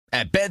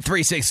At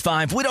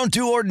Bet365, we don't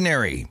do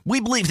ordinary. We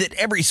believe that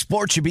every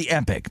sport should be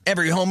epic.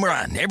 Every home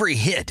run, every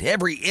hit,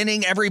 every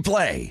inning, every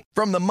play.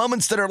 From the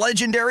moments that are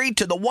legendary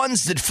to the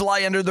ones that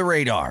fly under the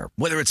radar.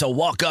 Whether it's a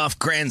walk-off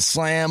grand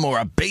slam or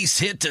a base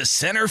hit to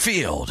center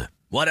field.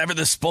 Whatever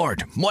the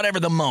sport, whatever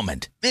the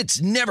moment.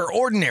 It's never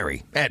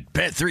ordinary at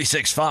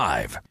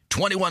Bet365.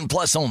 21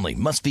 plus only.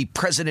 Must be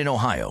present in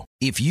Ohio.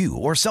 If you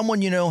or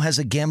someone you know has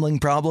a gambling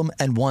problem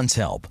and wants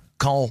help,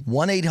 call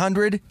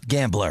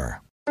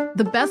 1-800-GAMBLER.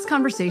 The best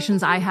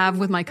conversations I have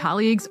with my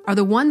colleagues are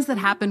the ones that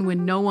happen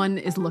when no one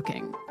is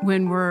looking,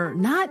 when we're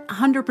not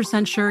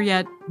 100% sure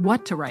yet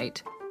what to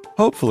write.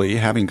 Hopefully,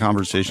 having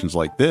conversations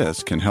like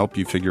this can help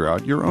you figure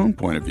out your own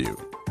point of view.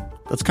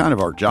 That's kind of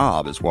our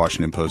job as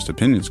Washington Post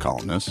opinions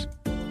columnists.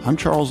 I'm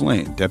Charles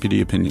Lane,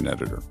 Deputy Opinion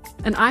Editor.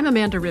 And I'm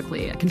Amanda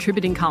Ripley, a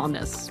contributing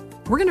columnist.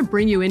 We're going to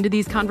bring you into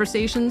these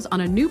conversations on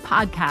a new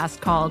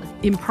podcast called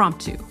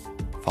Impromptu.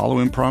 Follow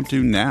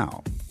Impromptu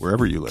now,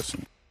 wherever you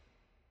listen.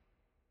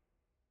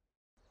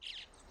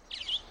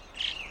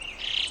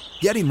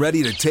 Getting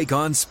ready to take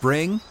on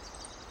spring?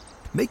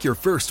 Make your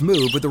first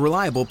move with the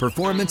reliable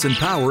performance and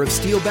power of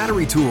Steel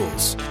battery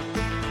tools.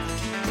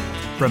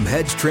 From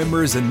hedge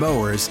trimmers and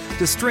mowers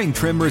to string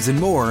trimmers and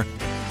more,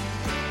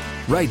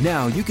 right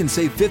now you can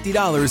save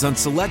 $50 on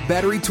select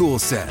battery tool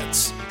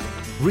sets.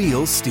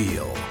 Real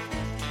Steel.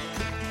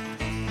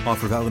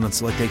 Offer valid on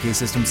select AK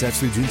system sets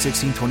through June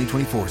 16,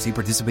 2024. See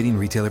participating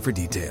retailer for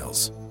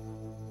details.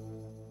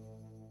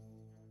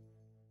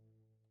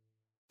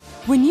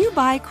 When you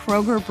buy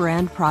Kroger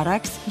brand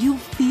products, you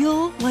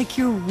feel like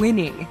you're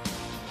winning.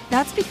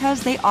 That's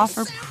because they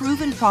offer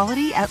proven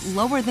quality at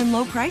lower than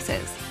low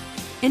prices.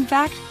 In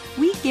fact,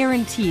 we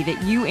guarantee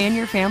that you and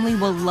your family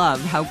will love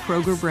how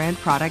Kroger brand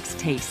products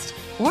taste,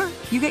 or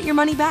you get your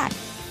money back.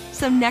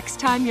 So next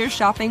time you're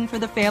shopping for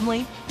the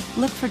family,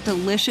 look for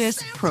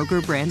delicious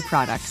Kroger brand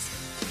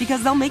products,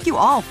 because they'll make you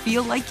all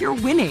feel like you're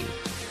winning.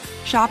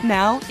 Shop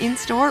now,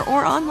 in-store,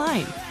 or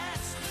online.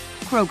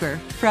 Kroger,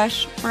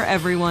 fresh for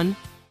everyone.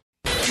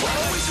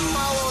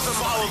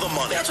 Follow the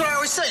money. That's what I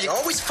always say. You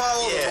always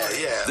follow the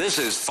money. Yeah. This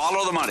is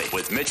Follow the Money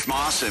with Mitch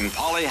Moss and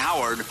Paulie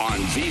Howard on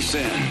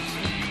VSiN.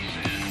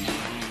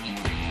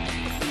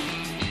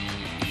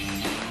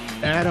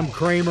 Adam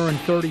Kramer in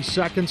 30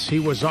 seconds. He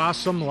was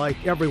awesome,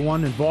 like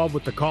everyone involved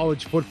with the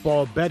college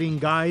football betting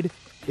guide.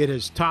 It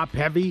is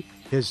top-heavy.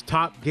 His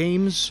top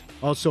games,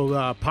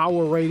 also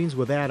power ratings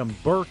with Adam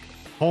Burke,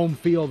 home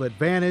field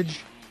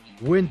advantage,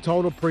 win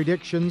total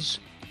predictions,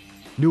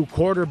 new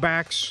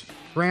quarterbacks,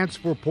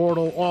 transfer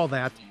portal, all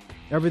that.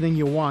 Everything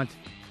you want.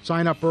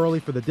 Sign up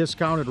early for the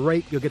discounted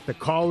rate. You'll get the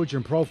college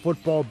and pro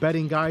football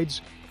betting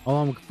guides,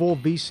 along with full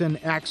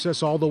VSiN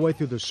access all the way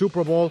through the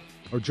Super Bowl.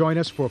 Or join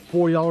us for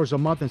 $40 a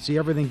month and see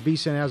everything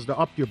VSiN has to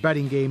up your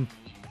betting game.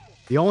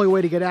 The only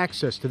way to get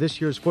access to this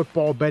year's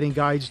football betting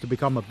guides to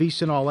become a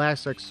VSiN All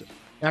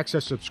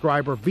Access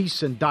subscriber,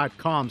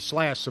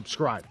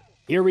 VSiN.com/subscribe.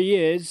 Here he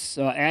is.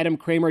 Adam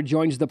Kramer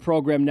joins the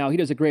program now. He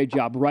does a great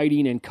job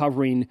writing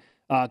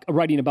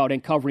about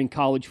and covering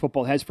college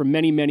football. Has for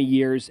many, many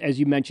years. As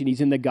you mentioned,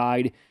 he's in the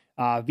guide,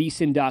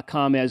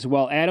 VSiN.com as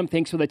well. Adam,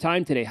 thanks for the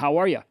time today. How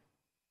are you?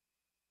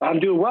 I'm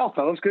doing well,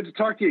 fellas. Good to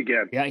talk to you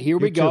again. Yeah, here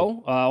we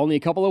go. Only a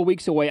couple of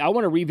weeks away. I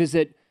want to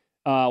revisit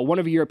one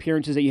of your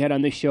appearances that you had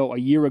on this show a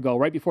year ago,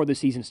 right before the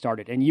season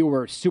started, and you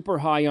were super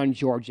high on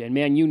Georgia. And,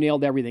 man, you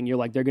nailed everything. You're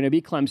like, they're going to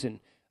be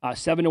Clemson.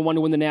 7-1 to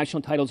win the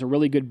national title is a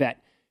really good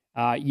bet.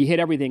 You hit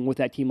everything with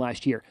that team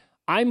last year.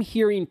 I'm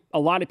hearing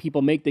a lot of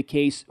people make the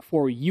case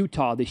for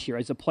Utah this year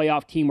as a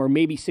playoff team, or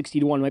maybe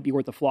 60-1 might be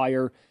worth a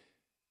flyer.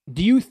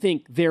 Do you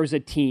think there's a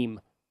team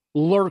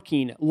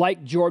lurking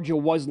like Georgia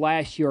was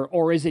last year,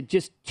 or is it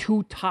just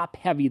too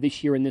top-heavy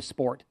this year in this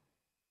sport?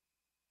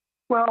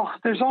 Well,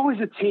 there's always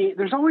a team.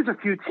 There's always a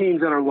few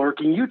teams that are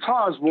lurking.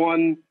 Utah is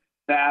one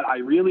that I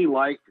really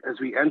liked as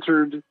we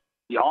entered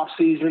the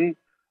offseason.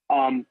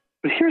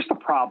 But here's the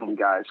problem,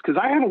 guys, because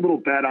I had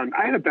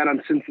a bet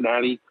on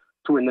Cincinnati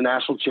to win the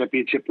national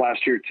championship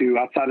last year, too,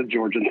 outside of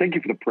Georgia. And thank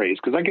you for the praise,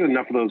 because I get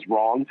enough of those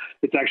wrong.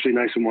 It's actually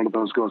nice when one of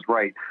those goes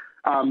right.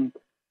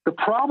 The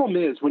problem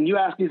is, when you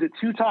ask, is it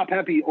too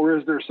top-heavy, or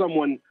is there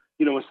someone,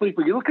 a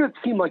sleeper? You look at a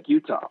team like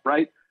Utah,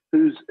 right,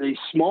 who's a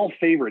small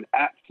favorite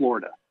at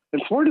Florida.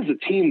 And Florida's a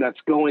team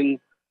that's going,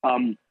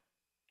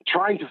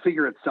 trying to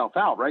figure itself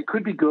out, right?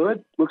 Could be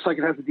good. Looks like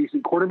it has a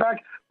decent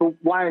quarterback. But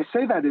why I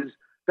say that is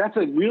that's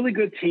a really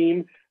good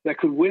team that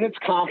could win its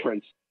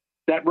conference.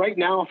 That right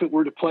now, if it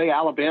were to play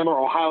Alabama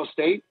or Ohio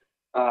State,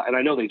 and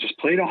I know they just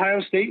played Ohio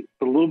State,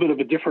 but a little bit of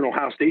a different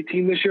Ohio State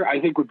team this year, I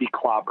think would be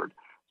clobbered.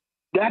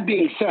 That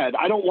being said,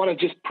 I don't want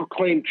to just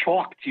proclaim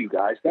chalk to you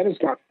guys. That is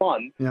not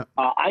fun. Yeah.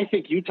 I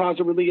think Utah's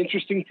a really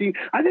interesting team.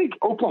 I think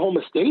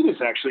Oklahoma State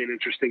is actually an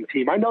interesting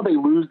team. I know they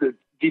lose the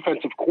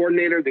defensive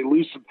coordinator. They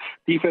lose some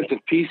defensive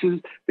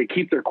pieces. They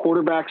keep their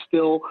quarterback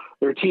still.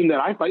 They're a team that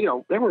I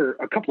thought, they were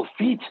a couple of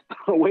feet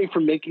away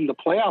from making the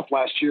playoff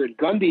last year, and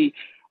Gundy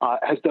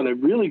has done a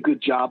really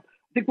good job.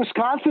 I think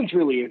Wisconsin's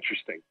really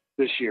interesting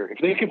this year. If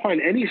they can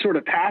find any sort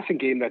of passing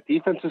game, that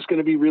defense is going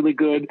to be really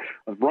good.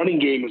 The running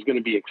game is going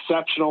to be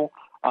exceptional.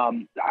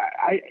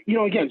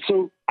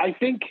 So I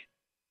think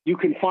you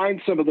can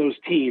find some of those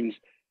teams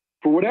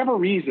for whatever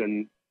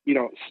reason,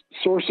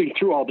 sourcing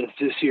through all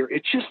this year,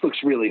 it just looks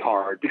really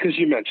hard because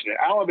you mentioned it,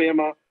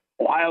 Alabama,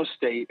 Ohio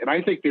State, and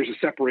I think there's a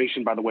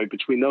separation, by the way,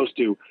 between those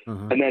two.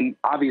 And then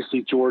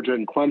obviously Georgia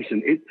and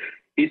Clemson.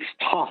 It's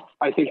tough,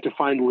 I think, to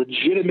find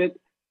legitimate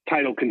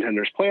title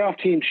contenders. Playoff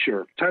teams,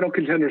 sure. Title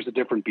contenders, a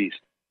different beast.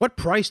 What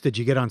price did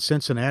you get on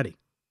Cincinnati?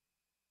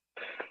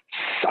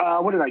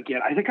 What did I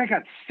get? I think I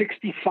got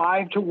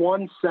 65 to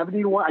 1,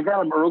 70 to 1. I got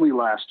them early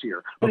last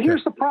year. But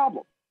here's the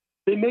problem.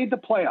 They made the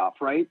playoff,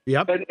 right?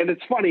 Yep. And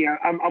it's funny.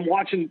 I'm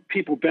watching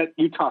people bet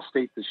Utah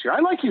State this year.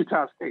 I like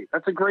Utah State.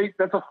 That's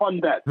a fun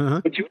bet.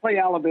 But you play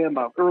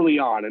Alabama early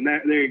on, and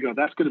there you go.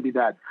 That's going to be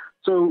that.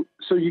 So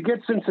you get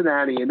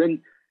Cincinnati, and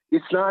then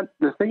it's not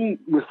the thing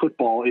with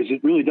football is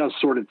it really does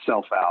sort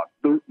itself out.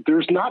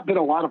 There's not been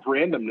a lot of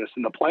randomness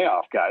in the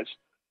playoff, guys.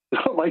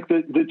 Like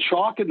the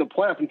chalk in the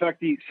playoff. In fact,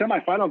 the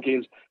semifinal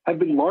games have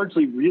been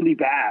largely really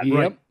bad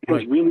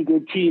because really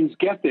good teams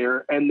get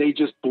there and they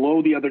just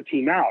blow the other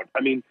team out.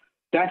 I mean,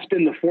 that's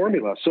been the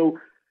formula. So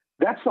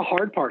that's the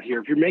hard part here.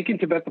 If you're making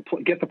to get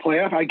the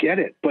playoff, I get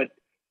it. But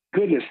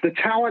goodness, the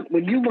talent,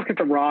 when you look at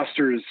the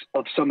rosters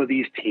of some of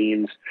these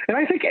teams, and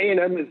I think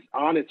A&M is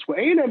on its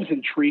way. A&M is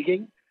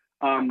intriguing.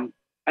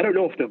 I don't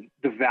know if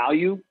the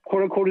value,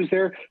 quote unquote, is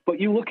there, but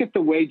you look at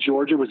the way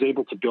Georgia was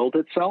able to build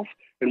itself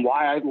and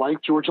why I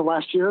liked Georgia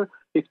last year.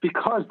 It's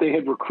because they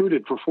had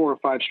recruited for 4 or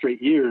 5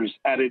 straight years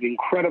at an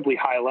incredibly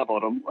high level,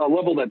 at a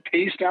level that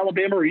paced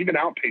Alabama or even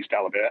outpaced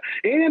Alabama.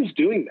 A&M's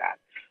doing that.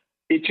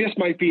 It just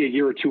might be a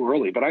year or two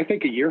early, but I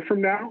think a year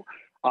from now,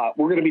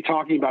 we're going to be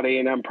talking about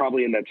A&M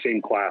probably in that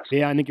same class.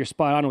 Yeah, I think you're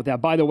spot on with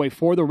that. By the way,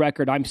 for the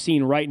record, I'm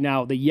seeing right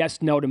now the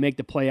yes-no to make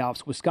the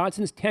playoffs.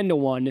 Wisconsin's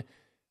 10-1,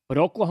 but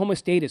Oklahoma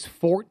State is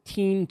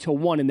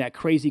 14-1 in that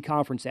crazy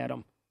conference,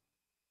 Adam.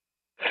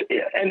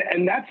 Yeah,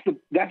 and that's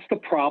the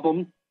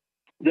problem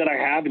that I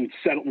have in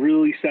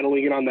really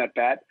settling in on that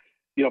bet.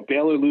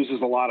 Baylor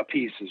loses a lot of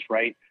pieces,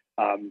 right?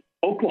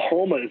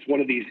 Oklahoma is one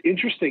of these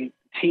interesting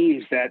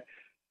teams that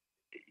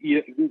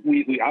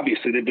we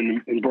obviously they've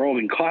been embroiled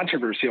in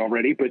controversy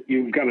already, but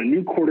you've got a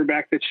new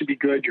quarterback that should be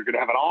good. You're going to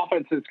have an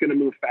offense that's going to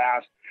move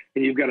fast,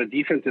 and you've got a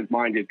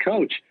defensive-minded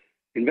coach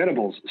in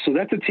Venables. So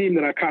that's a team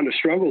that I kind of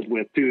struggled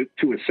with to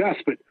assess.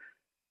 But,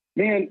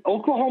 man,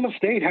 Oklahoma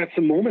State had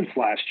some moments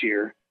last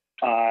year,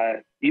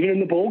 even in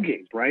the bowl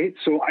game, right?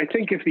 So I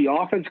think if the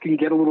offense can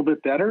get a little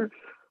bit better,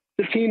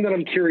 the team that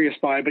I'm curious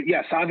by, but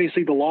yes,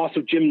 obviously the loss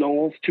of Jim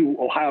Knowles to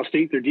Ohio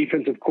State, their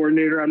defensive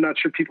coordinator. I'm not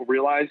sure people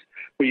realize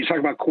when you talk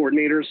about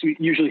coordinators, we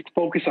usually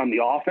focus on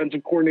the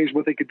offensive coordinators,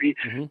 what they could be.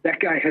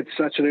 That guy had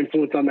such an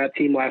influence on that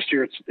team last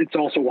year. It's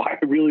also why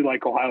I really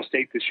like Ohio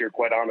State this year,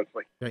 quite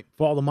honestly. Okay.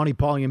 Follow the Money,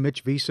 Paulie and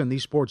Mitch VSiN, the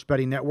Sports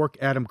Betting Network.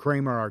 Adam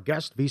Kramer, our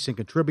guest, VSiN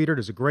contributor,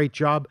 does a great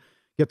job.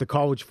 Get the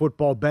college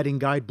football betting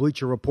guide,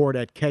 Bleacher Report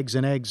at Kegs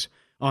and Eggs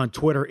on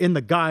Twitter. In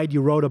the guide,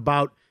 you wrote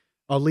about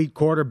elite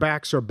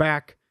quarterbacks are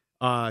back.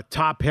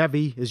 Top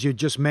heavy, as you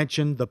just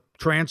mentioned, the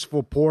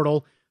transfer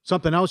portal,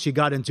 something else you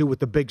got into with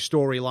the big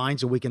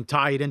storylines, and we can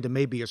tie it into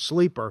maybe a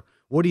sleeper.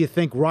 What do you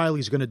think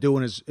Riley's going to do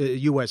in his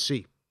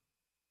USC?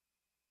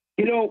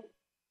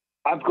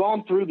 I've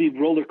gone through the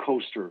roller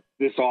coaster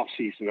this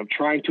offseason of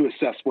trying to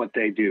assess what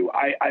they do.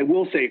 I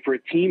will say for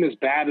a team as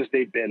bad as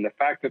they've been, the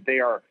fact that they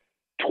are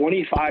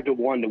 25-1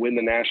 to win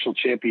the national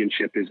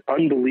championship is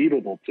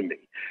unbelievable to me.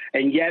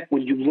 And yet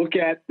when you look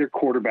at their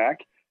quarterback,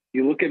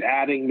 you look at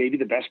adding maybe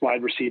the best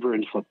wide receiver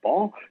in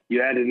football.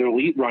 You add an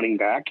elite running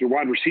back. Your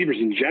wide receivers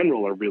in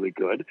general are really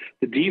good.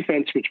 The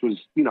defense, which was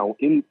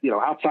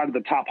outside of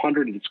the top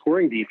 100 in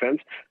scoring defense,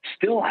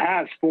 still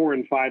has 4-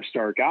 and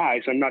 5-star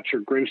guys. I'm not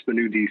sure Grinch, the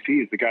new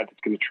DC, is the guy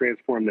that's going to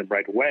transform them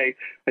right away.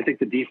 I think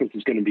the defense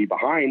is going to be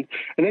behind.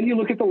 And then you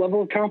look at the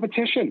level of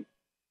competition.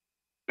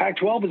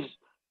 Pac-12 is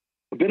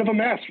a bit of a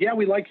mess. Yeah,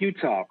 we like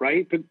Utah,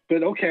 right?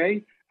 But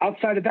okay.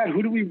 Outside of that,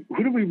 who do we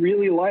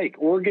really like?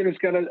 Oregon has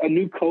got a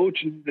new coach,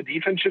 and the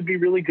defense should be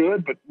really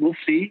good, but we'll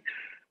see.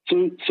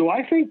 So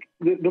I think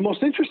the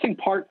most interesting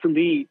part for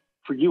me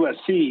for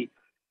USC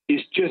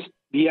is just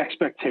the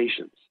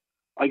expectations.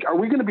 Like, are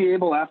we going to be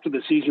able after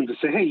the season to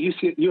say, hey,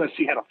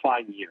 USC had a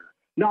fine year?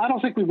 No, I don't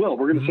think we will.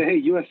 We're going to say,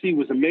 hey, USC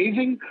was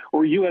amazing,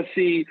 or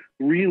USC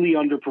really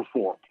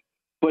underperformed.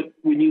 But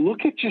when you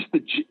look at just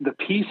the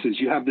pieces,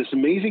 you have this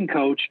amazing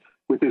coach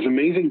with his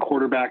amazing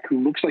quarterback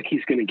who looks like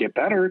he's going to get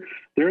better.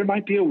 There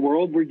might be a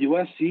world where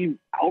USC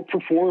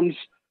outperforms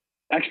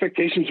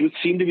expectations, which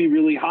seem to be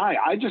really high.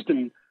 I just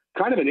am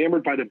kind of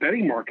enamored by the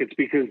betting markets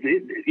because,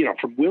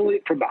 from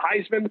the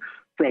Heisman,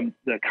 from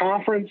the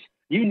conference,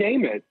 you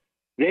name it,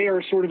 they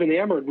are sort of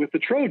enamored with the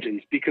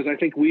Trojans because I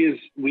think we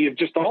have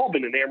just all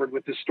been enamored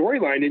with this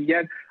storyline. And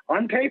yet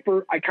on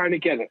paper, I kind of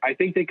get it. I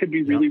think they could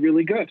be really,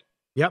 really good.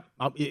 Yep,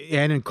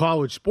 and in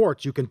college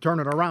sports, you can turn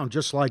it around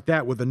just like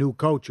that with a new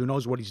coach who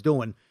knows what he's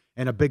doing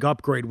and a big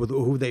upgrade with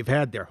who they've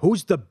had there.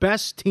 Who's the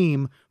best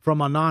team from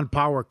a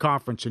non-power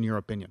conference, in your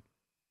opinion?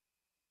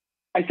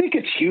 I think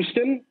it's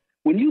Houston.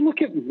 When you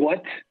look at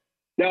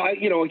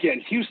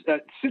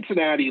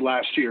Cincinnati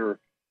last year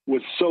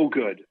was so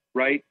good,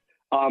 right?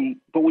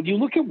 But when you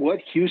look at what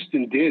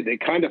Houston did, they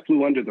kind of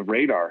flew under the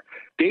radar.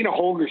 Dana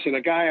Holgorsen,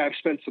 a guy I've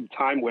spent some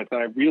time with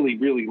and I really,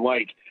 really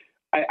like,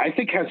 I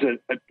think has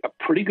a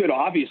pretty good,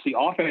 obviously,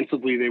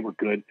 offensively they were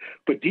good,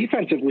 but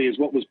defensively is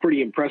what was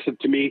pretty impressive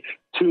to me.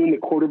 Toon, the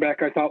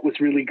quarterback, I thought was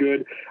really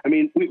good. I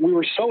mean, we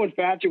were so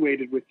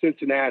infatuated with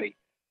Cincinnati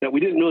that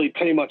we didn't really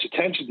pay much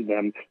attention to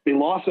them. They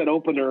lost that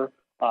opener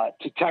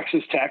to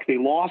Texas Tech. They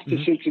lost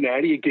to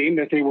Cincinnati, a game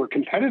that they were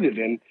competitive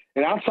in.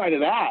 And outside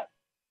of that,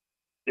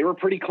 they were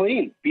pretty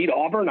clean. Beat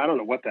Auburn. I don't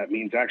know what that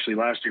means actually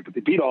last year, but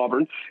they beat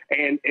Auburn.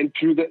 And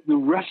through the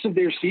rest of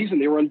their season,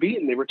 they were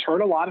unbeaten. They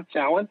returned a lot of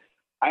talent.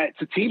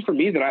 It's a team for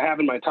me that I have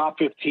in my top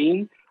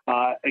 15.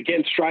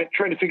 Again,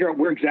 trying to figure out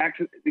where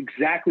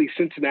exactly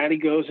Cincinnati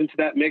goes into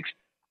that mix.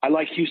 I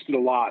like Houston a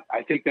lot.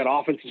 I think that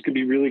offense is going to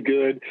be really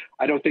good.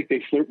 I don't think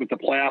they flirt with the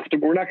playoffs.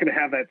 We're not going to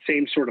have that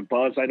same sort of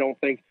buzz, I don't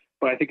think,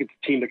 but I think it's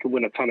a team that can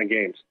win a ton of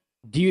games.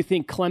 Do you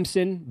think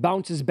Clemson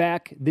bounces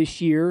back this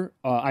year?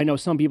 I know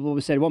some people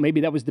have said, well, maybe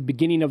that was the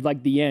beginning of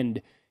like the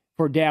end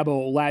for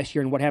Dabo last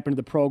year and what happened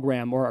to the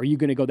program, or are you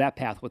going to go that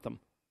path with them?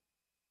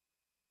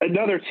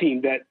 Another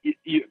team that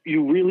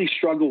you really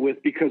struggle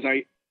with because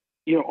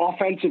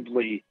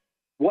offensively,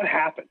 what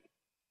happened,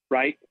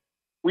 right?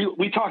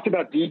 We talked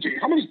about DJ.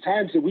 How many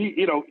times did we,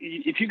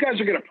 if you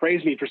guys are going to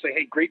praise me for saying,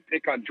 hey, great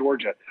pick on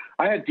Georgia.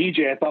 I had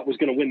DJ I thought was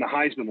going to win the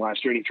Heisman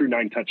last year, and he threw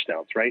 9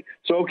 touchdowns, right?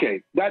 So,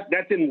 okay, that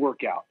didn't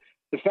work out.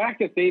 The fact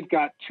that they've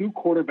got 2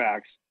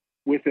 quarterbacks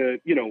with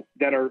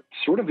that are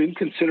sort of in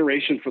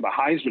consideration for the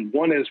Heisman,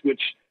 one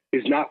which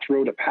is not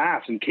thrown a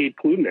pass, and Cade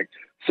Klubnik,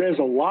 says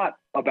a lot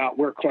about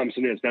where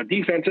Clemson is. Now,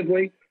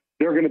 defensively,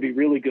 they're going to be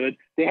really good.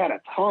 They had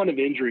a ton of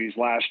injuries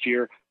last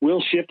year.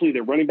 Will Shipley,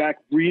 their running back,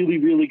 really,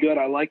 really good.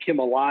 I like him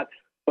a lot.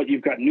 But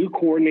you've got new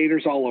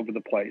coordinators all over the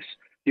place.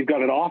 You've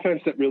got an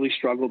offense that really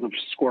struggled to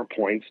score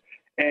points.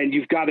 And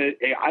you've got,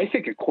 I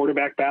think, a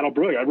quarterback battle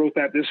brewing. I wrote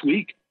that this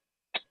week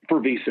for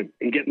VSiN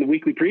and getting the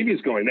weekly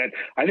previews going. That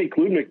I think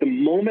Klubnik, the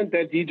moment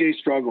that DJ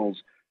struggles,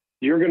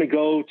 you're going to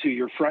go to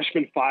your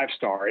freshman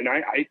 5-star. And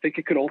I think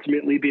it could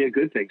ultimately be a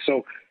good thing.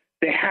 So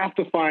they have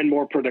to find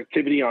more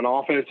productivity on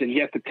offense, and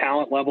yet the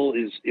talent level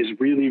is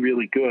really,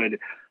 really good.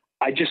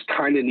 I just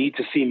kind of need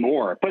to see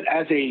more. But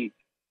as a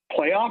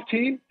playoff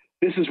team,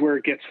 this is where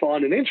it gets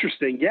fun and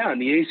interesting. Yeah, in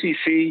the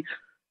ACC,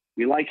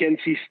 we like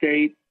NC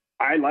State.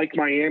 I like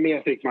Miami.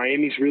 I think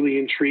Miami's really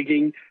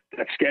intriguing.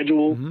 That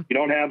schedule, you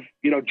don't have,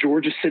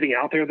 Georgia sitting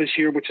out there this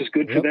year, which is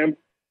good for them.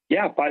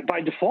 Yeah,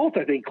 by default,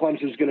 I think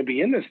Clemson's going to be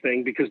in this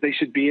thing because they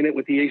should be in it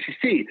with the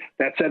ACC.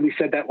 That said, we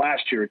said that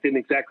last year. It didn't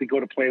exactly go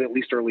to plan, at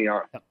least early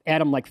on.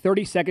 Adam, like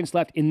 30 seconds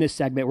left in this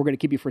segment. We're going to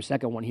keep you for a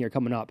second one here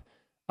coming up.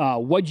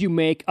 What'd you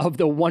make of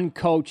the one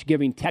coach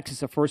giving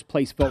Texas a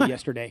first-place vote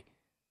yesterday?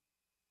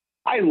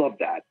 I love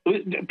that.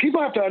 People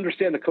have to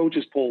understand the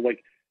coaches poll.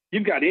 Like,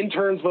 you've got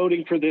interns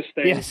voting for this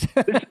thing. Yes.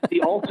 This is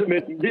the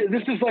ultimate.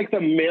 This is like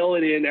the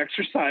mail-it-in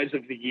exercise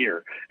of the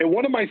year. And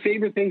one of my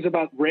favorite things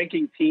about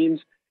ranking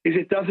teams is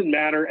it doesn't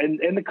matter,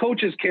 and the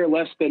coaches care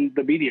less than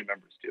the media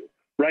members do,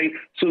 right?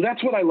 So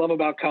that's what I love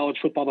about college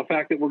football, the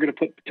fact that we're going to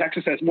put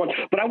Texas as one.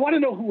 But I want to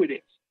know who it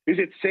is. Is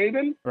it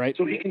Saban? Right.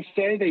 So he can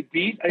say they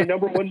beat a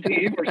number one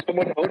team or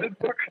someone voted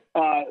for?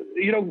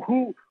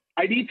 Who?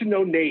 I need to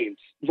know names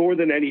more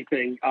than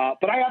anything.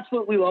 But I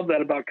absolutely love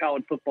that about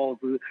college football,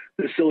 the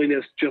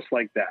silliness just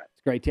like that.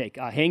 It's a great take.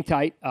 Hang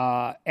tight.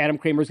 Adam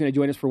Kramer is going to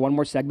join us for one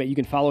more segment. You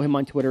can follow him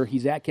on Twitter.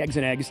 He's at Kegs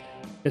and Eggs.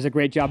 Does a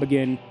great job,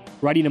 again,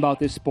 writing about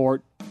this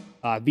sport.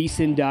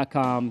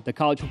 VSiN.com, the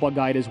college football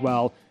guide as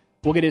well.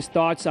 We'll get his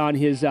thoughts on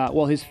his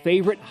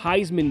favorite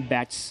Heisman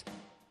bets.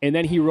 And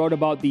then he wrote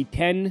about the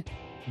 10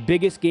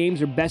 biggest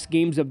games or best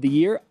games of the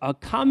year. A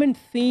common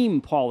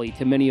theme, Paulie,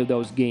 to many of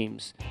those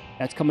games.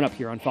 That's coming up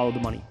here on Follow the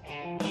Money.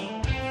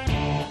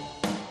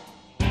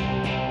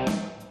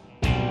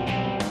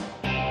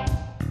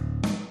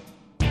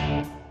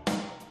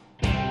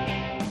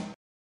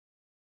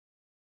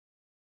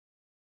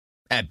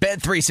 At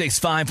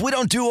Bet365, we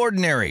don't do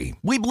ordinary.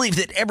 We believe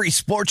that every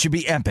sport should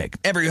be epic.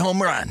 Every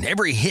home run,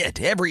 every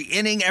hit, every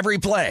inning, every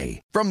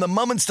play. From the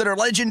moments that are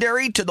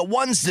legendary to the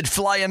ones that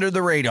fly under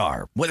the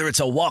radar. Whether it's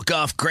a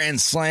walk-off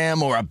grand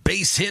slam or a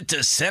base hit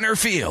to center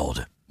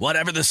field.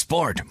 Whatever the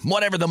sport,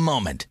 whatever the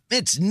moment.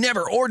 It's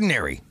never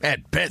ordinary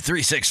at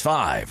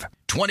Bet365.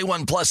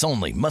 21 plus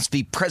only. Must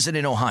be present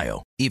in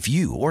Ohio. If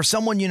you or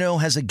someone you know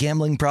has a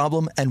gambling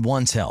problem and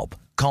wants help,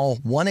 call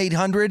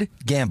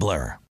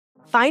 1-800-GAMBLER.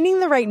 Finding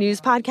the right news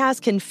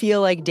podcast can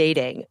feel like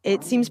dating.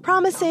 It seems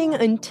promising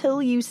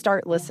until you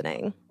start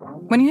listening.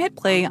 When you hit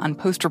play on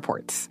Post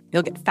Reports,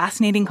 you'll get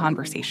fascinating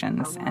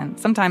conversations and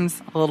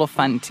sometimes a little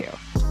fun, too.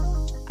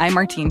 I'm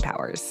Martine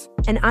Powers.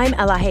 And I'm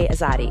Elahe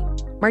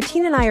Azadi.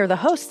 Martine and I are the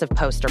hosts of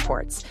Post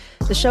Reports.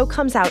 The show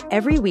comes out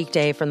every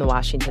weekday from The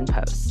Washington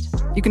Post.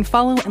 You can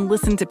follow and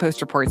listen to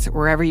Post Reports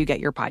wherever you get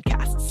your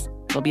podcasts.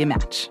 It'll be a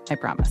match, I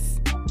promise.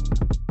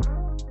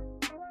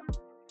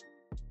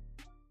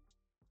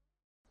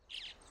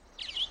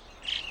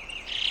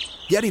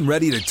 Getting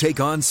ready to take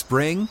on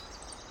spring?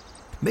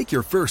 Make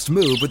your first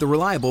move with the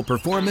reliable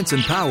performance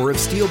and power of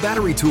Steel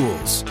battery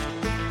tools.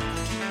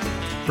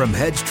 From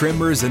hedge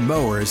trimmers and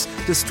mowers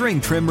to string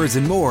trimmers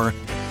and more,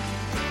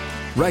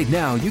 right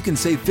now you can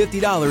save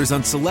 $50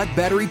 on select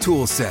battery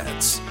tool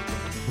sets.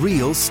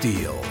 Real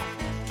Steel.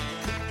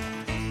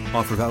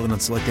 Offer valid on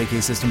select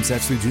AK system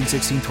sets through June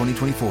 16,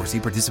 2024. See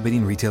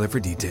participating retailer for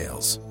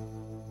details.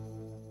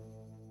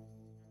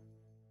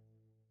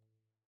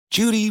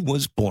 Judy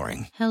was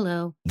boring.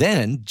 Hello.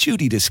 Then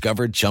Judy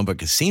discovered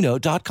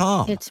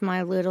ChumbaCasino.com. It's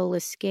my little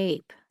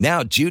escape.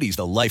 Now Judy's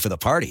the life of the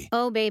party.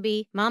 Oh,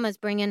 baby, mama's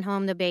bringing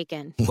home the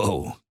bacon.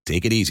 Whoa,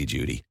 take it easy,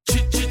 Judy.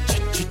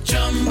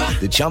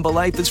 The Chumba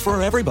life is for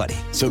everybody.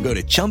 So go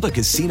to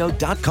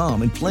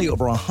ChumbaCasino.com and play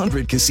over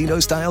 100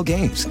 casino-style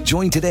games.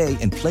 Join today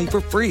and play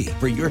for free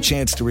for your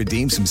chance to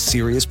redeem some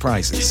serious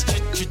prizes.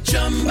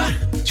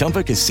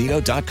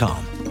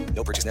 ChumbaCasino.com.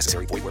 No purchase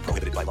necessary. Void where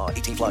prohibited by law.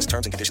 18 plus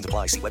terms and conditions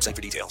apply. See website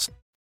for details.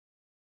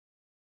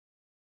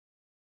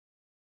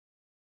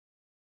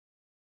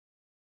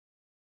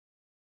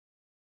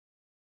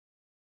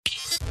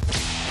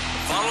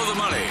 Follow the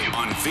money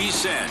on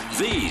VSiN,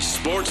 the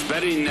sports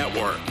betting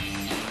network.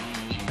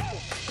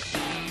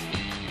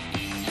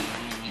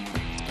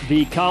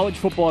 The college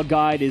football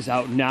guide is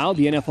out now.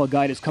 The NFL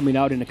guide is coming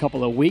out in a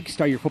couple of weeks.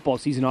 Start your football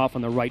season off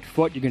on the right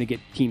foot. You're going to get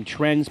team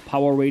trends,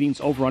 power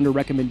ratings, over-under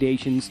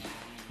recommendations,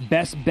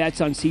 best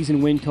bets on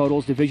season win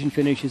totals, division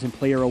finishes, and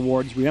player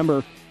awards.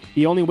 Remember,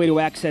 the only way to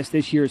access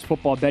this year's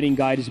football betting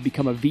guide is to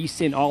become a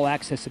VSiN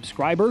All-Access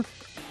subscriber.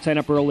 Sign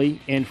up early,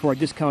 and for a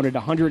discounted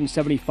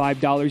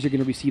 $175, you're going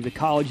to receive the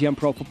college and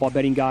pro football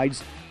betting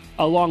guides,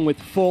 along with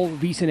full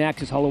VSiN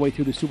access all the way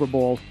through the Super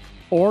Bowl.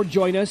 Or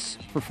join us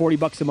for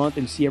 $40 a month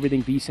and see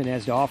everything VSiN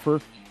has to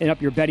offer and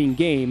up your betting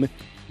game.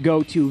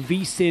 Go to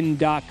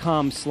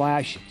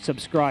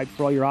vsin.com/subscribe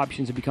for all your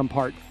options and become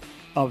part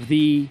of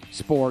the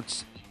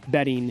sports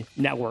betting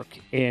network.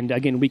 And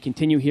again, we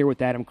continue here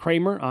with Adam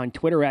Kramer on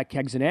Twitter at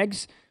Kegs and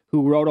Eggs,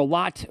 who wrote a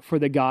lot for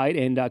the guide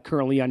and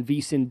currently on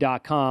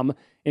vsin.com.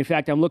 In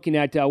fact, I'm looking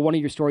at one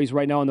of your stories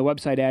right now on the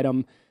website,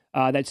 Adam,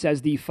 that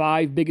says the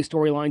 5 biggest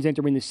storylines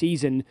entering the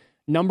season.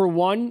 Number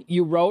 1,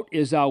 you wrote,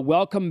 is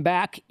welcome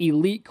back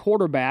elite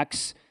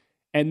quarterbacks.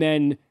 And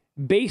then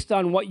based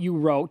on what you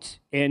wrote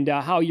and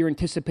how you're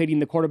anticipating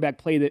the quarterback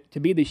play to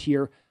be this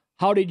year,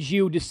 how did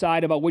you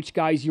decide about which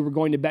guys you were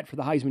going to bet for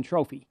the Heisman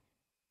Trophy?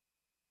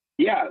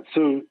 Yeah,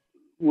 so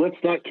let's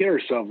not kid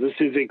ourselves. This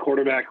is a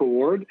quarterback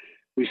award.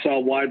 We saw a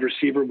wide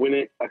receiver win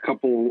it a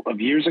couple of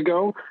years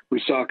ago.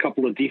 We saw a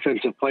couple of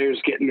defensive players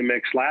get in the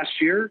mix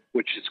last year,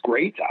 which is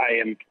great. I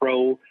am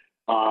pro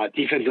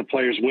defensive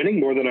players winning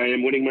more than I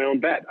am winning my own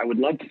bet. I would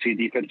love to see a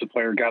defensive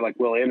player, a guy like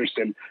Will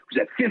Anderson, who's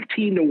at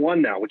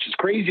 15-1 now, which is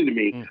crazy to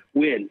me,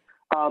 win.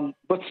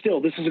 But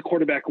still, this is a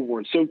quarterback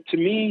award. So to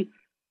me,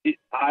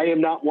 I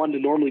am not one to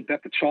normally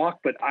bet the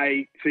chalk, but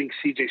I think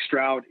C.J.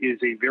 Stroud is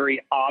a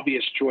very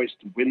obvious choice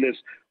to win this.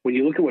 When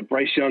you look at what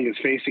Bryce Young is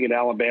facing in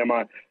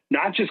Alabama,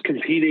 not just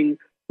competing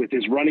with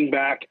his running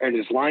back and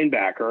his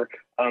linebacker,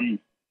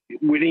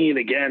 winning it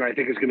again, I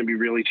think is going to be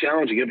really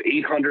challenging. You have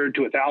 800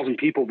 to 1,000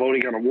 people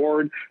voting on an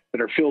award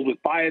that are filled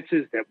with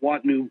biases that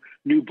want new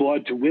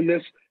blood to win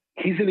this.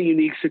 He's in a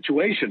unique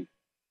situation.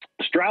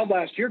 Stroud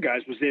last year,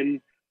 guys, was in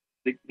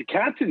the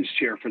captain's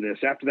chair for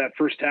this after that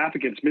first half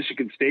against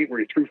Michigan State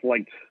where he threw for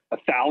like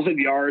 1,000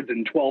 yards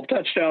and 12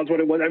 touchdowns. What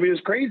it was, I mean, it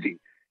was crazy.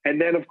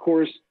 And then, of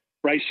course,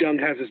 Bryce Young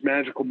has his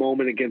magical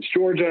moment against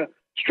Georgia.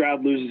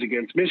 Stroud loses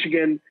against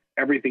Michigan.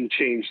 Everything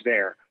changed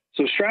there.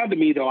 So Stroud, to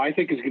me, though, I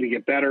think is going to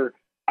get better.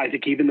 I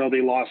think even though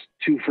they lost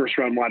 2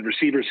 first-round wide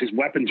receivers, his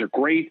weapons are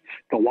great.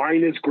 The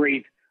line is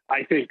great.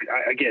 I think,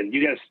 again,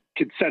 you guys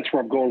can sense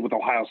where I'm going with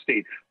Ohio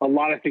State. A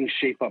lot of things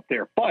shape up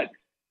there. But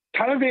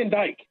Tyler Van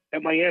Dyke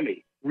at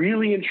Miami,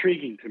 really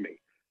intriguing to me.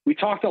 We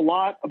talked a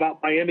lot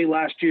about Miami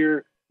last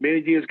year.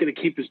 Manny Diaz is going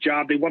to keep his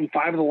job. They won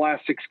 5 of the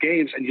last 6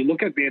 games. And you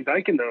look at Van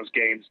Dyke in those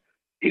games,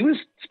 he was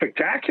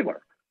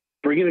spectacular.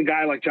 Bringing a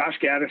guy like Josh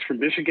Gaddis from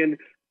Michigan,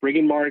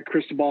 bringing Mari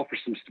Cristobal for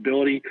some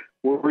stability,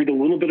 worried a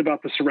little bit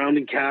about the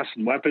surrounding cast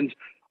and weapons.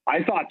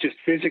 I thought just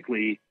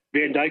physically,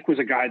 Van Dyke was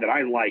a guy that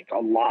I liked a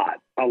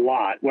lot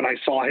when I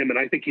saw him, and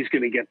I think he's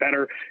going to get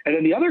better. And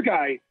then the other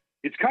guy,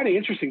 it's kind of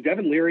interesting,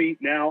 Devin Leary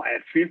now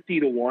at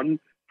 50-1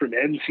 from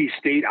NC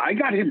State. I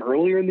got him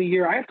earlier in the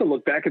year. I have to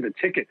look back at the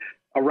ticket,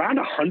 around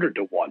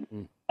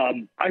 100-1.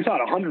 I thought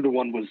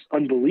 100-1 was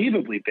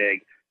unbelievably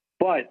big,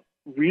 but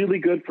really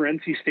good for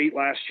NC State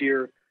last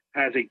year.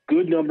 Has a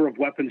good number of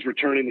weapons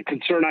returning. The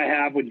concern I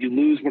have when you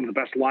lose one of the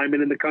best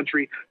linemen in the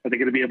country, are they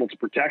going to be able to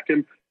protect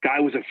him? Guy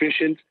was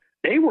efficient.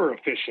 They were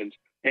efficient.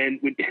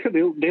 And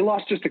they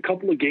lost just a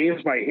couple of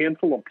games by a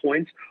handful of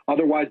points.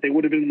 Otherwise, they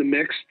would have been in the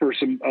mix for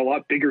a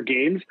lot bigger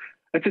games.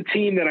 That's a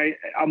team that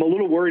I'm a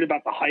little worried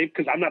about the hype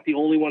because I'm not the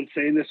only one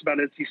saying this about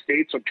NC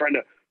State, so I'm trying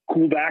to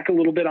cool back a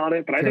little bit on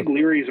it. But I think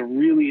Leary is a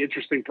really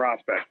interesting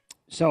prospect.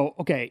 So,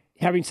 okay,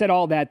 having said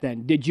all that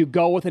then, did you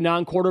go with a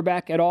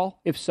non-quarterback at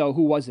all? If so,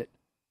 who was it?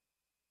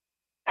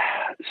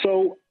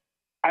 So,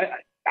 I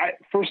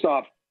first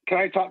off,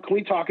 can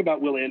we talk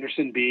about Will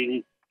Anderson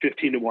being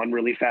 15-1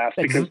 really fast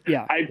because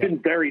I've been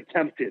very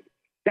tempted.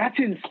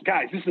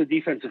 Guys, this is a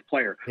defensive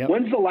player. Yep.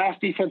 When's the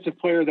last defensive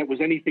player that was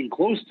anything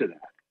close to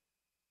that?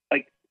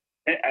 Like,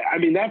 I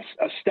mean, that's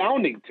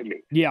astounding to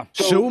me. Yeah.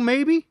 So, Sue,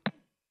 maybe?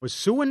 Was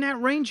Sue in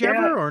that range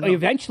ever? Or no?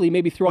 Eventually,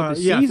 maybe throughout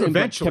the season,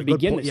 eventually, but to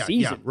begin the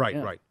season.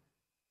 Yeah, right.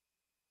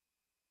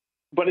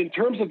 But in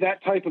terms of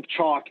that type of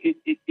chalk,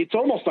 it's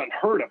almost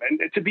unheard of. And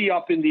to be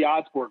up in the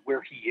odds board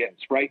where he is,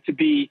 right? To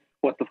be,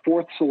 the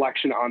fourth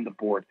selection on the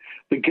board.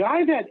 The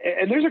guy that,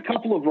 and there's a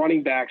couple of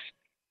running backs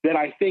that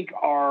I think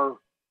are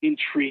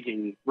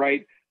intriguing,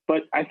 right?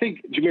 But I think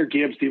Jahmyr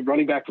Gibbs, the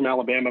running back from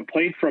Alabama,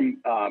 played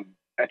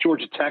at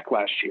Georgia Tech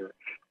last year.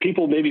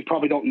 People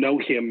probably don't know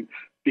him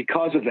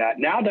because of that.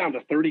 Now down to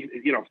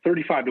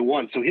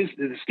 35-1. So his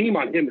steam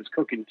on him is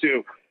cooking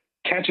too.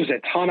 Catches a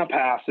ton of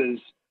passes.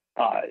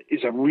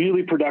 Is a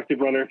really productive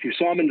runner. If you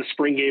saw him in the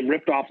spring game,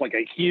 ripped off like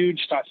a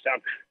huge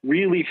touchdown,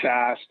 really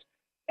fast.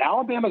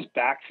 Alabama's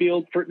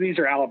backfield, these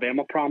are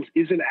Alabama problems,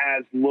 isn't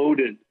as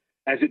loaded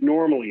as it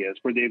normally is,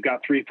 where they've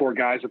got 3-4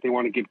 guys that they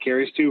want to give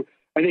carries to.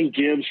 I think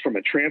Gibbs, from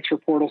a transfer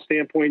portal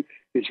standpoint,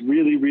 is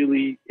really,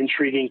 really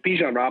intriguing.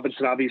 Bijan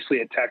Robinson,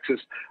 obviously, at Texas,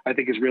 I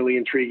think is really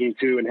intriguing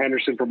too, and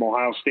Henderson from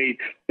Ohio State.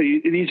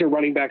 These are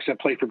running backs that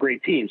play for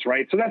great teams,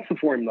 right? So that's the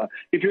formula.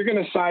 If you're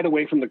going to side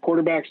away from the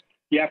quarterbacks,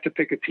 you have to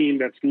pick a team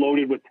that's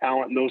loaded with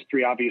talent, and those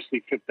three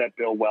obviously fit that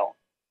bill well.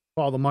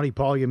 Follow the Money,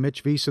 Paulie and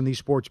Mitch VSiN, the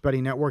Sports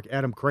Betting Network.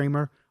 Adam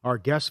Kramer, our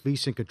guest,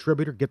 VSiN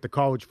contributor. Get the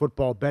college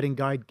football betting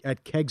guide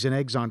at Kegs and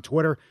Eggs on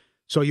Twitter.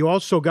 So you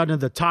also got into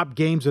the top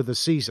games of the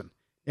season.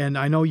 And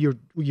I know you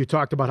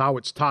talked about how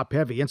it's top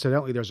heavy.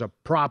 Incidentally, there's a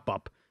prop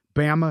up.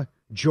 Bama,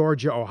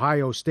 Georgia,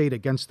 Ohio State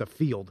against the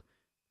field.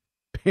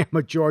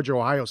 Bama, Georgia,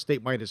 Ohio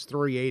State minus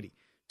 380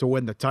 to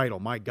win the title.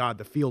 My God,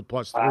 the field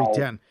plus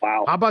 310.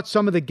 Wow. How about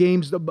some of the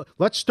games?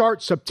 Let's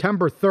start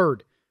September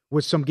 3rd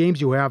with some games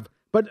you have.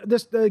 But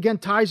this, again,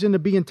 ties into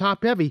being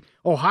top heavy.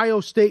 Ohio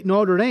State,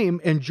 Notre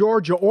Dame, and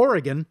Georgia,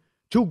 Oregon.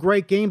 Two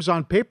great games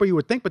on paper, you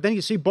would think. But then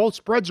you see both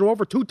spreads are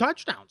over 2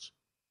 touchdowns.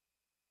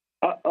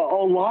 A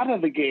lot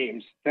of the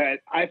games that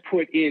I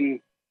put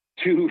into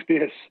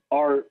this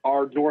are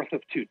north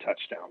of 2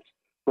 touchdowns,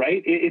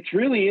 right? It's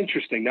really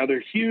interesting. Now,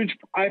 they're huge,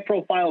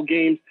 high-profile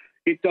games.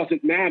 It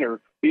doesn't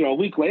matter. A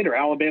week later,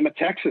 Alabama,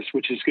 Texas,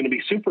 which is going to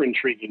be super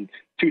intriguing,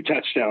 2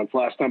 touchdowns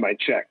last time I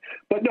checked.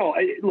 But no,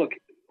 look,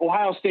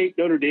 Ohio State,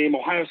 Notre Dame,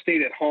 Ohio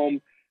State at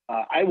home.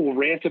 I will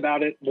rant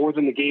about it more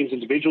than the games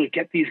individually.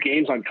 Get these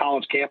games on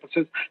college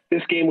campuses.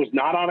 This game was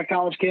not on a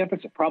college campus.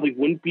 It probably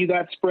wouldn't be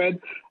that spread.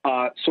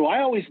 So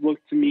I always look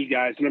to me,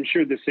 guys, and I'm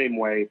sure the same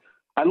way.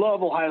 I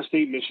love Ohio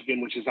State,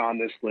 Michigan, which is on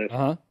this list,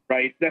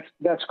 right?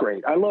 That's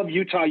great. I love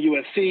Utah,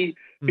 USC,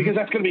 because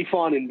that's going to be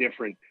fun and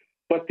different.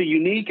 But the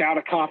unique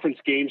out-of-conference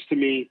games to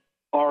me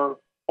are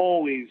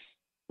always,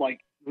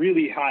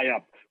 really high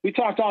up. We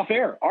talked off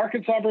air,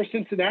 Arkansas versus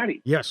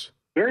Cincinnati. Yes.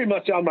 Very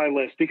much on my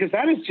list, because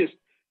that is just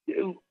 –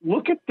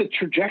 look at the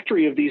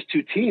trajectory of these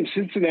two teams.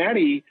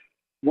 Cincinnati,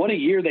 what a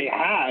year they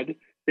had.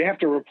 They have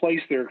to replace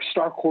their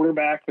star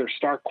quarterback, their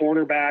star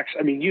cornerbacks.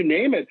 I mean, you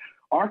name it.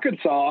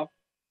 Arkansas,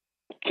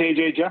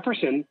 KJ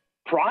Jefferson,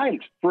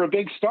 primed for a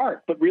big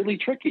start, but really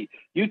tricky.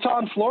 Utah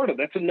and Florida,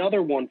 that's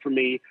another one for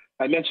me.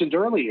 I mentioned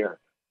earlier,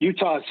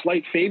 Utah is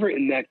slight favorite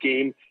in that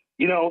game.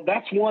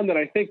 That's one that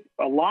I think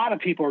a lot of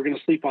people are going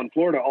to sleep on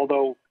Florida,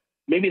 although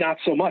maybe not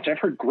so much. I've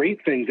heard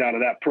great things out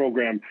of that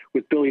program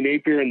with Billy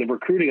Napier, and the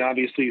recruiting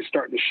obviously is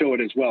starting to show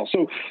it as well.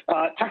 So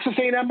Texas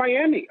A&M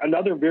Miami,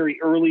 another very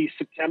early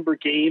September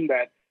game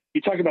that you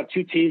talk about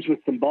two teams with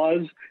some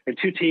buzz and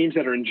two teams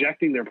that are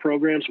injecting their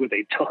programs with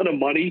a ton of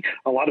money,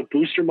 a lot of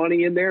booster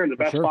money in there in the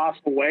best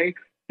possible way,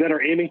 that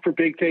are aiming for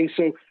big things.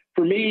 So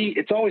for me,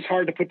 it's always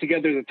hard to put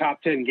together the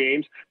top 10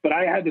 games, but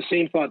I had the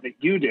same thought that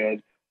you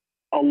did.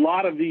 A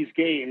lot of these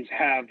games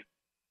have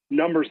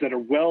numbers that are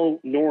well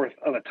north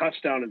of a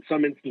touchdown, in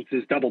some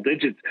instances double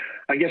digits.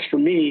 I guess for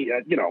me,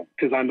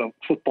 because I'm a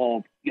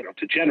football,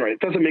 degenerate, it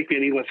doesn't make me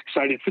any less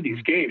excited for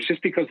these games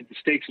just because of the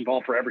stakes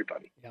involved for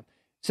everybody. Yeah.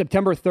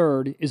 September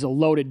 3rd is a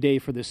loaded day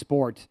for the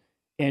sport.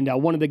 And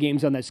one of the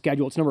games on that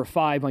schedule, it's number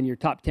 5 on your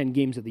top 10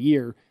 games of the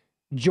year.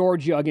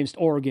 Georgia against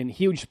Oregon,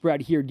 huge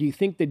spread here. Do you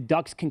think the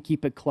Ducks can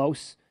keep it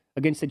close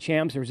against the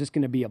champs, or is this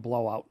going to be a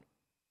blowout?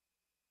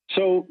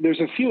 So there's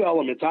a few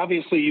elements.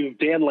 Obviously, you have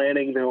Dan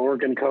Lanning, the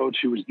Oregon coach,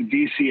 who was the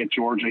DC at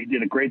Georgia. He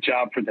did a great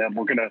job for them.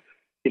 We're going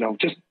to,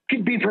 just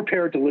be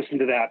prepared to listen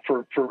to that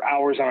for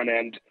hours on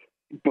end,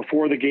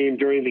 before the game,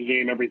 during the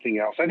game, everything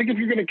else. I think if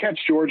you're going to catch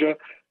Georgia,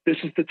 this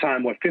is the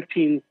time.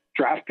 15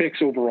 draft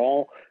picks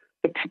overall.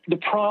 The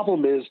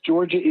problem is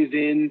Georgia is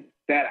in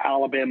that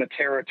Alabama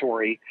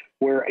territory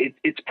where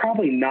it's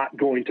probably not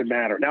going to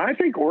matter. Now, I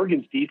think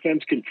Oregon's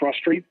defense can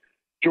frustrate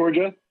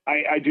Georgia.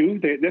 I do.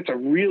 That's a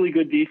really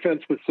good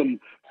defense with some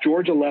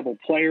Georgia-level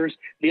players.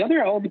 The other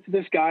element to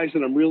this, guys,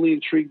 that I'm really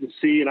intrigued to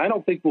see, and I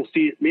don't think we'll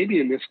see it maybe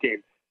in this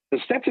game, the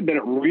Stetson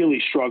Bennett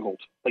really struggled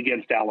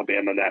against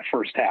Alabama in that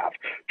first half.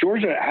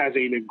 Georgia has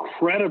an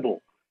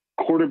incredible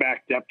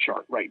quarterback depth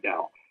chart right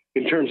now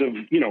in terms of,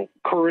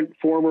 current,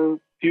 former,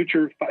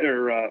 future,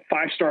 or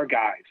 5-star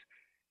guys.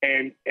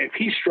 And if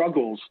he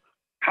struggles,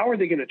 how are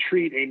they going to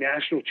treat a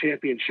national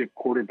championship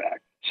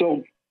quarterback?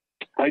 So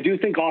I do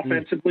think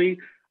offensively,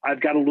 I've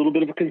got a little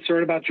bit of a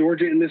concern about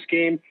Georgia in this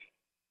game.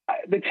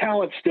 The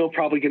talent's still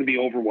probably going to be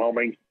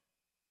overwhelming.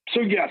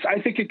 So, yes,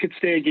 I think it could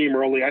stay a game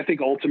early. I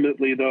think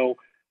ultimately, though,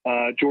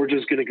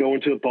 Georgia's going to go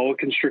into a boa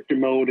constrictor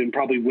mode and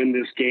probably win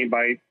this game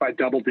by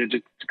double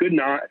digits. It's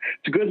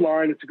a good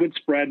line. It's a good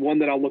spread, one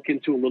that I'll look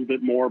into a little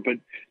bit more. But,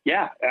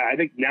 yeah, I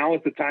think now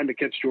is the time to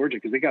catch Georgia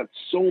because they got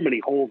so many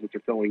holes that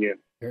they're filling in.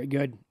 Very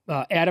good.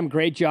 Adam,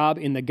 great job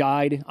in the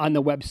guide on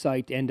the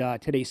website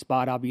and today's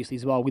spot, obviously,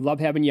 as well. We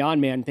love having you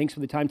on, man. Thanks for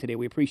the time today.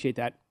 We appreciate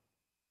that.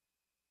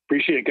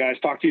 Appreciate it, guys.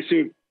 Talk to you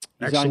soon.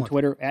 He's Excellent. on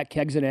Twitter, at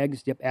Kegs and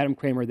Eggs. Yep, Adam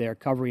Kramer there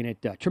covering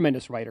it.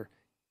 Tremendous writer.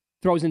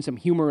 Throws in some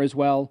humor as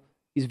well.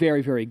 He's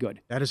very, very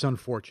good. That is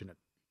unfortunate.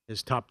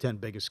 His top 10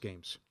 biggest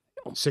games.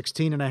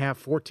 16.5,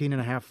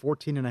 14.5,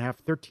 14.5,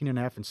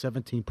 13.5, and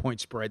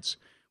 17-point spreads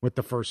with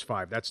the first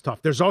 5. That's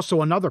tough. There's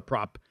also another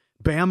prop.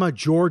 Bama,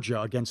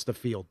 Georgia against the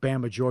field.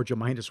 Bama, Georgia,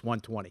 minus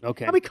 120.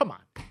 Okay. I mean, come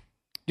on.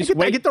 Just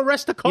wait. I get the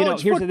rest of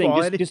college here's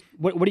football. the thing. Just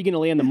what are you going to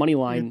lay on the money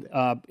line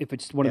if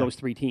it's one of those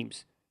three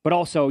teams? But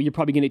also, you're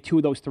probably going to get 2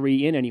 of those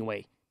 3 in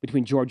anyway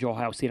between Georgia,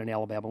 Ohio State, and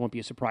Alabama. Won't be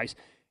a surprise.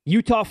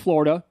 Utah,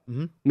 Florida,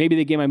 maybe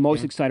the game I'm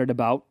most excited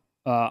about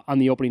on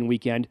the opening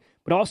weekend.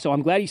 But also,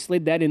 I'm glad he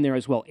slid that in there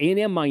as well.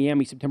 A&M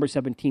Miami, September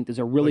 17th is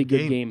a really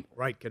good game.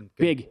 Right.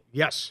 Big.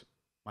 Yes.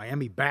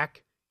 Miami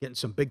back, getting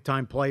some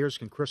big-time players.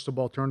 Can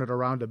Cristobal turn it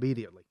around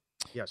immediately?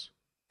 Yes.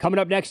 Coming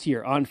up next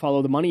year on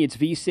Follow the Money, it's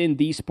VSiN,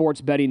 the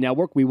Sports Betting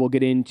Network. We will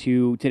get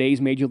into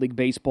today's Major League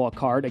Baseball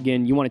card.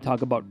 Again, you want to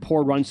talk about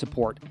poor run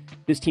support.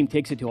 This team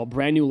takes it to a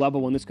brand new level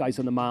when this guy's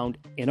on the mound.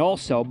 And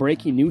also,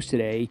 breaking news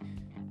today,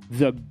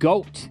 the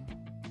GOAT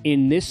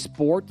in this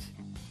sport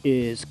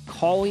is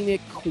calling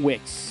it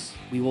quits.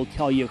 We will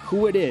tell you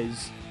who it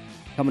is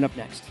coming up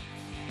next.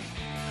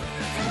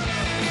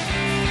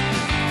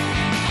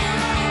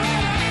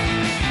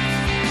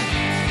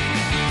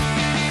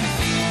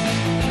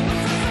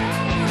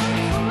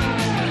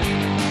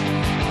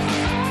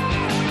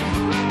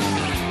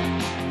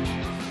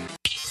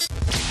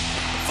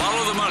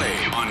 Follow the money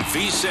on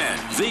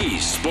VSiN, the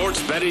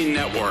Sports Betting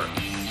Network.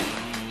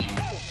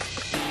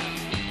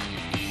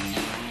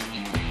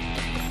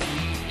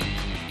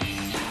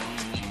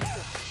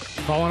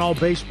 Calling all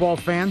baseball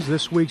fans,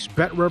 this week's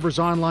BetRivers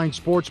Online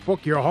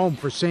Sportsbook, your home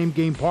for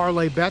same-game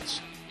parlay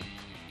bets.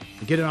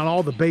 Get in on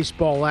all the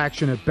baseball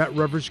action at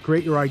BetRivers.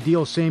 Create your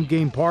ideal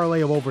same-game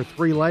parlay of over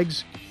 3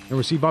 legs and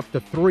receive up to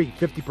 3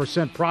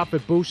 50%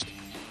 profit boost.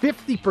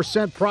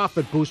 50%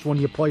 profit boost when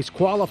you place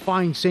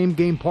qualifying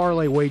same-game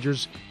parlay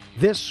wagers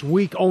this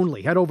week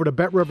only. Head over to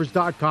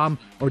BetRivers.com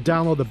or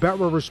download the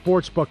BetRivers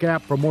Sportsbook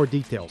app for more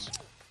details.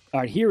 All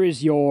right, here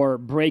is your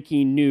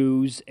breaking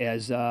news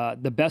as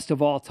the best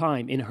of all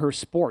time in her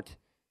sport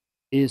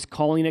is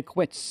calling it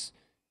quits.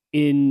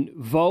 In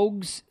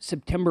Vogue's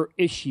September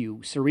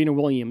issue, Serena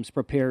Williams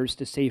prepares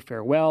to say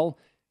farewell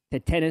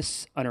to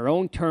tennis on her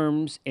own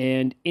terms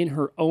and in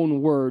her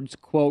own words,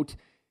 quote,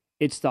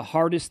 "It's the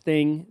hardest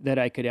thing that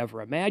I could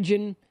ever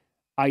imagine.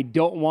 I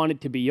don't want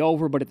it to be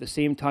over, but at the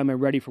same time,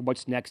 I'm ready for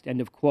what's next," end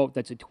of quote.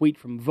 That's a tweet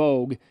from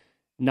Vogue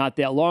not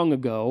that long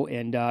ago,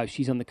 and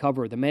she's on the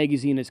cover of the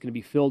magazine. It's going to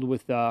be filled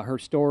with her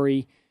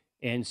story,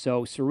 and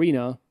so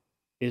Serena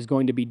is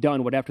going to be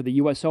done. What, after the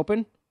U.S.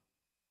 Open?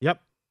 Yep.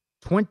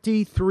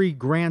 23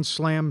 Grand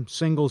Slam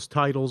singles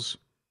titles,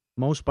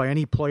 most by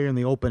any player in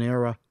the Open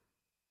era.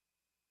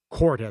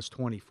 Court has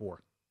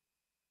 24.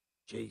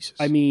 Jesus.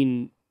 I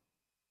mean,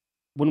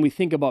 when we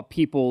think about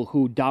people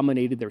who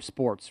dominated their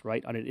sports,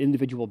 right, on an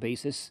individual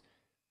basis,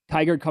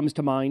 Tiger comes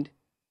to mind.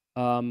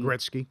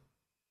 Gretzky.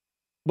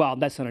 Well,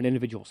 that's not an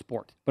individual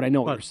sport, but I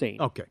know what you're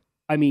saying. Okay.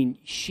 I mean,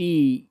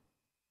 she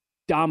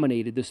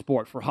dominated the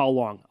sport for how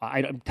long?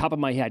 Top of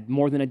my head,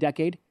 more than a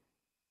decade?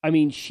 I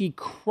mean, she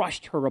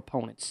crushed her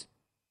opponents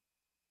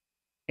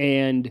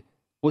and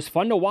was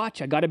fun to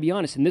watch, I got to be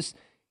honest. And this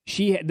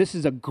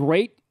is a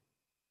great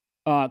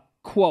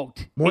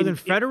quote. More than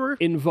Federer?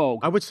 In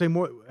Vogue. I would say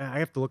more. I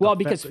have to look well, up.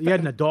 Because you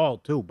had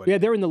Nadal, too. But yeah,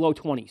 they're in the low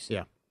 20s.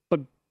 Yeah. But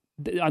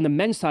on the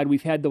men's side,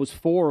 we've had those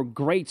 4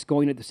 greats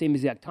going at the same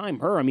exact time.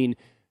 Her, I mean,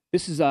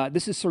 this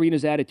is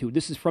Serena's attitude.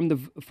 This is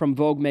from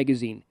Vogue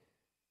magazine.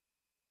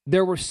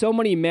 There were so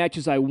many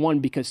matches I won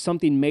because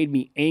something made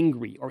me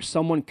angry or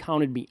someone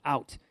counted me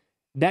out.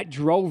 That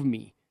drove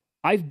me.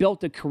 I've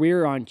built a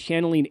career on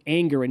channeling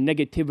anger and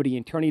negativity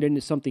and turning it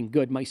into something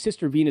good. My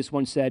sister Venus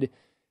once said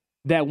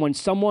that when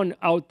someone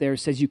out there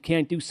says you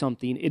can't do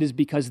something, it is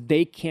because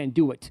they can't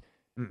do it.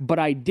 But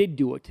I did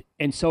do it,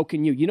 and so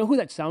can you. You know who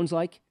that sounds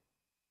like?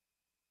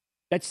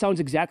 That sounds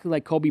exactly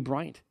like Kobe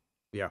Bryant.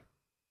 Yeah.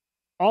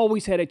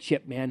 Always had a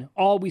chip, man.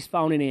 Always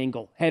found an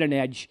angle, had an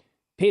edge,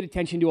 paid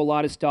attention to a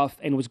lot of stuff,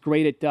 and was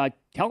great at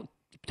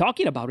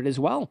talking about it as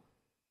well.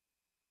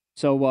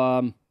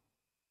 So,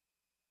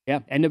 yeah,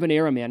 end of an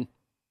era, man.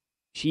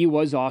 She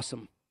was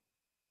awesome.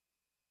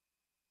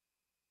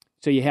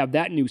 So you have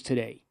that news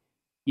today.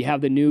 You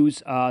have the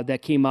news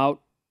that came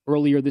out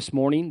earlier this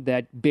morning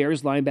that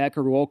Bears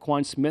linebacker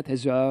Roquan Smith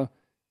has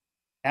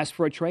asked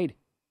for a trade.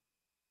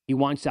 He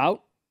wants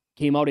out.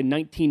 Came out in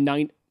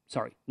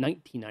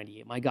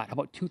 1998. My God, how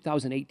about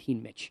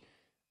 2018, Mitch?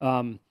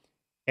 And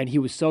he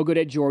was so good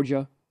at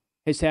Georgia.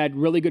 Has had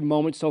really good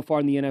moments so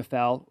far in the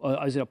NFL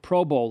as a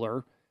Pro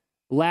Bowler.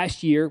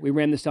 Last year, we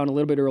ran this down a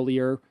little bit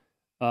earlier.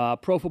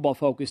 Pro Football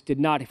Focus did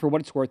not, for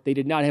what it's worth, they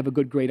did not have a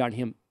good grade on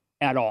him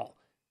at all.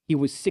 He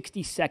was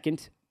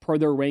 62nd per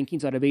their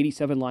rankings out of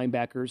 87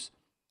 linebackers.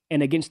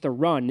 And against the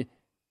run,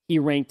 he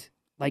ranked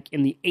like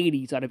in the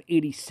 80s out of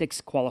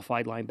 86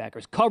 qualified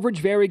linebackers. Coverage,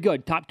 very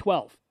good, top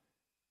 12.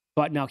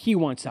 But now he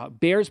wants out.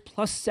 Bears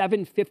plus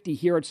 750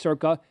 here at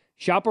Circa.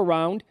 Shop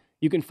around.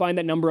 You can find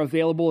that number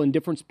available in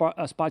different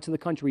spots of the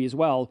country as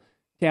well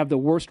to have the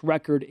worst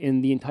record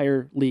in the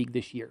entire league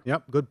this year.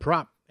 Yep, good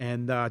prop.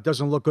 And it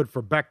doesn't look good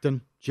for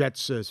Becton.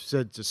 Jets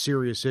said it's a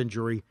serious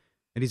injury,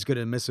 and he's going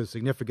to miss a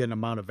significant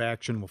amount of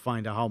action. We'll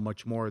find out how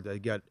much more they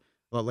get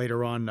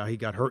later on. He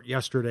got hurt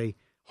yesterday.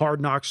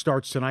 Hard Knocks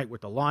starts tonight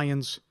with the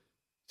Lions.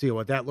 See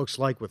what that looks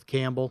like with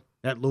Campbell,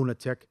 that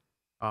lunatic.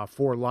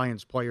 4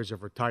 Lions players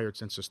have retired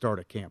since the start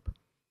of camp.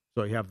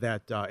 So you have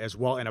that as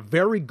well. And a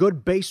very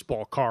good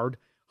baseball card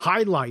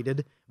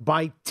highlighted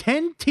by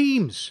 10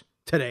 teams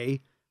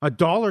today,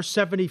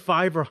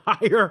 $1.75 or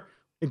higher,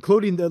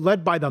 including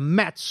led by the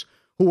Mets,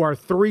 who are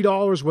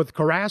 $3 with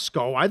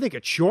Carrasco. I think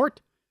it's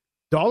short.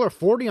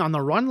 $1.40 on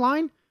the run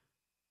line.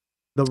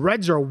 The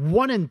Reds are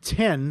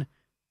 1-10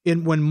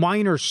 when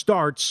Minor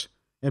starts.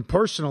 And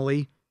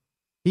personally,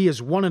 he is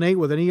 1-8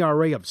 with an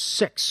ERA of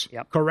 6.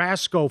 Yep.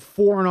 Carrasco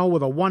 4-0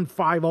 with a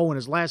 1.50 in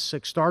his last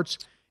 6 starts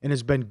and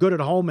has been good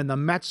at home. And the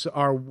Mets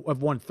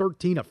have won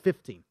 13 of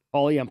 15.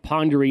 Paulie, I'm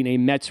pondering a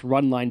Mets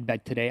run line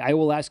bet today. I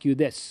will ask you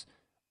this.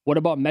 What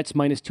about Mets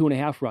minus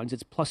 2.5 runs?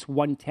 It's plus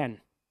 110.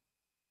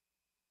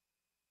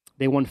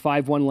 They won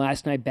 5-1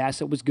 last night.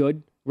 Bassett was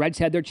good. Reds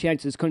had their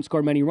chances. Couldn't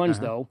score many runs,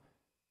 though.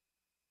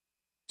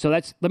 So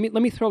that's let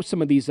me throw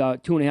some of these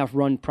 2.5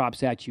 run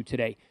props at you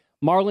today.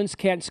 Marlins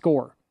can't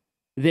score.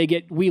 They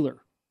get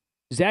Wheeler.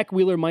 Zach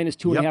Wheeler minus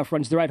 2.5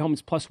 runs. They're at home.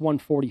 It's plus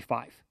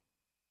 145.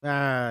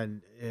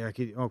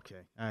 Okay.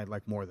 I'd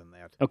like more than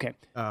that. Okay.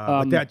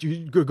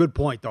 But good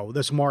point, though.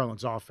 This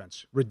Marlins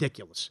offense,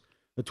 ridiculous.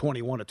 The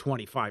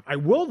 21-25. I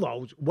will,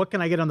 though. What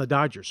can I get on the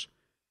Dodgers?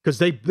 Because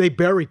they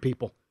bury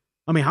people.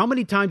 I mean, how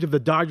many times have the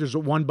Dodgers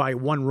won by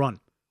 1 run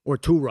or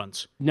 2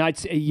 runs?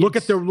 Look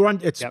at the run.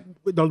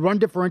 The run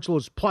differential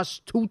is plus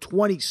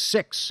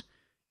 226.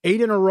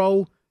 8 in a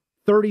row,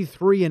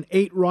 33 and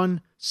 8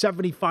 run,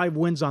 75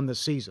 wins on the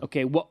season.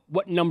 Okay,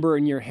 what number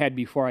in your head,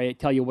 before I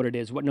tell you what it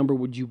is, what number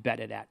would you bet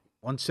it at?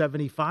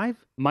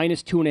 175?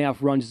 Minus 2.5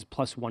 runs is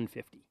plus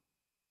 150.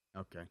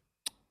 Okay.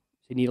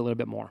 So you need a little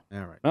bit more. All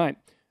right. All right.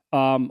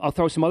 I'll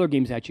throw some other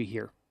games at you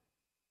here.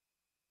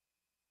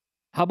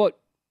 How about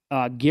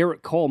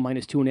Garrett Cole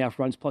minus 2.5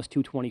 runs plus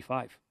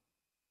 225?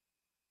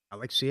 I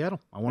like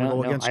Seattle. I want to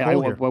go against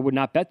Cole here. I would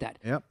not bet that.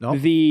 Yep. No.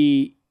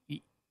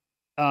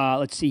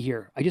 Let's see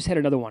here. I just had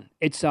another one.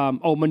 It's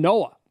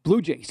Manoah,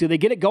 Blue Jays. Do they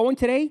get it going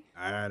today?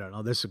 I don't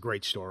know. This is a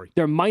great story.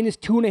 They're minus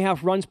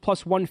 2.5 runs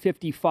plus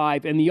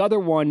 155. And the other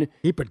one.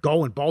 Keep it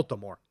going,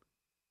 Baltimore.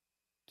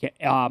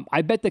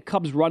 I bet the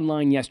Cubs run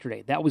line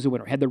yesterday. That was a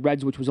winner. Had the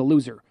Reds, which was a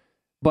loser.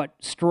 But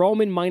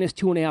Stroman minus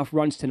 2.5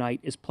 runs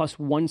tonight is plus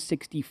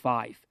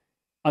 165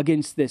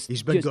 against this.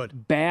 He's been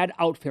good. Bad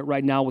outfit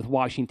right now with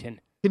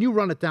Washington. Can you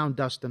run it down,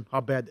 Dustin? How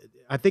bad?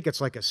 I think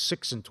it's like a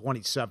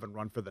 6-27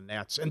 run for the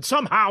Nats, and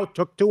somehow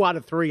took 2 out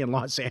of 3 in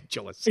Los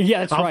Angeles. Yeah,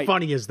 that's right. How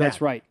funny is that?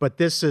 That's right. But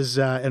this is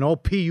an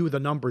OPU,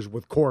 the numbers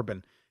with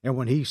Corbin, and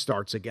when he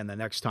starts again the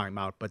next time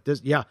out. But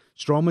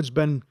Stroman's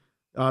been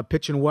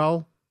pitching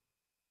well.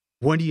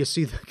 When do you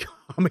see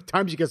how many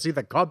times you can see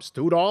the Cubs?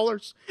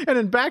 $2, and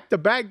in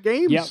back-to-back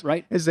games. Yeah,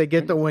 right. As they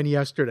get the win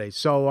yesterday.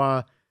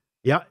 So,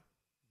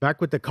 back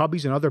with the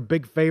Cubbies, another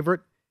big favorite.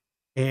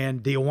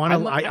 And do you want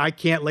to? I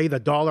can't lay the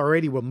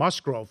 $1.80 with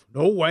Musgrove.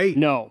 No way.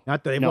 No.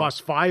 Not that they've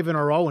lost 5 in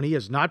a row, and he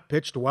has not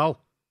pitched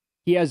well.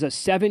 He has a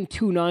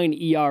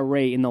 7.29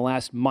 ERA in the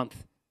last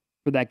month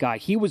for that guy.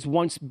 He was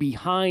once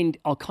behind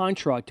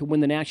Alcantara to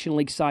win the National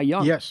League Cy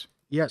Young. Yes.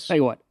 Tell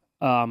you what,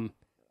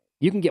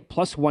 you can get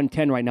plus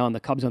 110 right now on the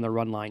Cubs on the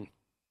run line.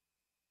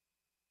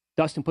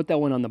 Dustin, put that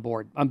one on the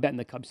board. I'm betting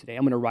the Cubs today.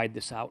 I'm going to ride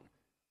this out.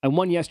 I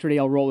won yesterday.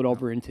 I'll roll it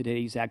over in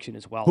today's action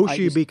as well. Who should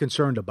you be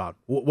concerned about?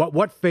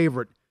 What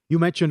favorite? You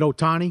mentioned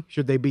Ohtani.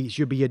 Should be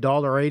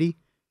 $1.80?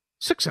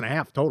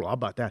 6.5 total. How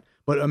about that?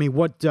 But I mean,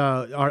 what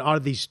are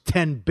these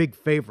 10 big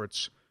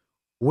favorites?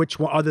 Which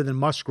one, other than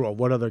Musgrove?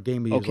 What other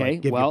game do you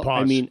give you pause?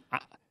 I mean,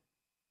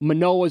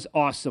 Manoah's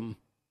awesome.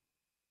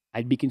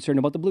 I'd be concerned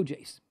about the Blue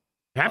Jays.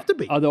 Have to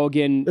be. Although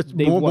again, it's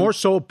more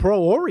so pro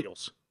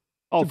Orioles.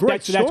 Oh,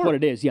 that's what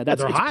it is. Yeah,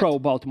 it's pro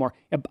Baltimore.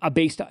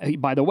 Based,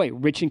 by the way,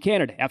 Rich in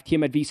Canada,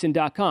 FTM at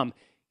vsin.com.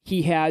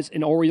 He has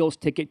an Orioles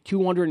ticket,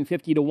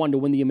 250 to 1 to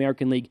win the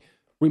American League.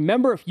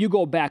 Remember, if you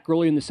go back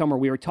earlier in the summer,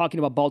 we were talking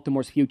about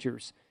Baltimore's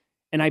futures.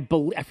 And I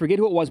forget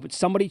who it was, but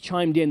somebody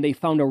chimed in. They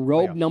found a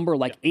rogue number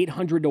like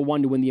 800 to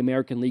 1 to win the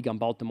American League on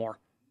Baltimore.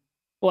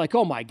 Well, like,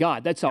 oh my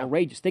God, that's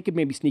outrageous. They could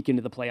maybe sneak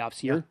into the playoffs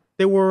here.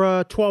 They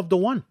were 12 to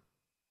 1.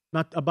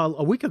 not about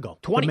a week ago.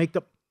 20. To make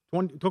the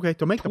 20. Okay,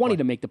 to make 20 the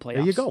to make the playoffs.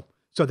 There you go.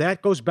 So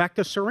that goes back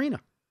to Serena.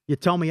 You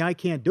tell me I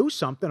can't do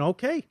something,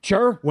 okay?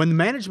 Sure. When the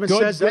management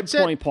says that's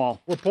point, it,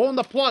 Paul. We're pulling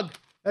the plug.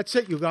 That's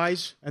it, you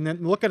guys. And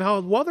then look at how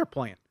well they're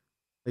playing.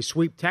 They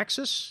sweep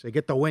Texas. They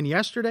get the win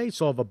yesterday.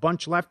 So have a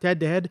bunch left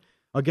head-to-head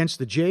against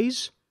the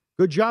Jays.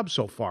 Good job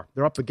so far.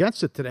 They're up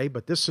against it today,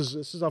 but this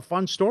is a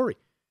fun story.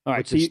 All right,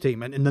 with this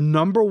team. And the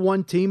number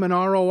one team in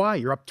ROI.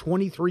 You're up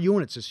 23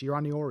 units this year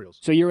on the Orioles.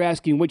 So you're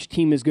asking which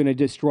team is going to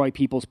destroy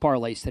people's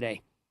parlays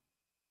today?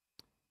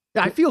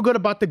 Yeah, I feel good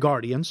about the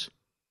Guardians.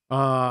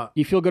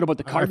 You feel good about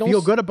the Cardinals? I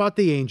feel good about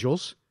the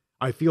Angels.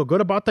 I feel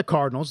good about the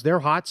Cardinals.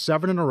 They're hot,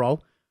 7 in a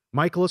row.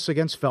 Michaelis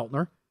against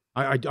Feltner.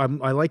 I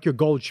like your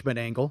Goldschmidt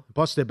angle.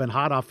 Plus, they've been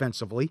hot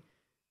offensively.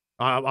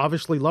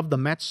 Obviously, love the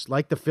Mets,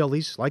 like the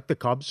Phillies, like the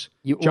Cubs.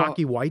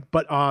 Jockey White.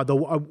 But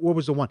what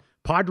was the one?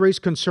 Padres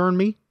concern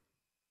me.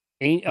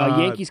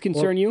 Yankees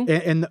concern you?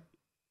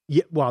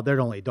 Well, they're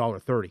only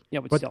 $1.30.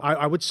 Yeah, but still.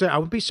 I would say I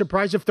would be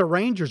surprised if the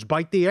Rangers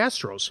bite the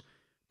Astros.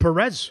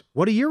 Perez,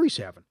 what a year he's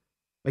having.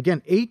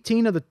 Again,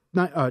 19 of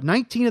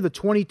the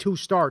 22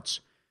 starts,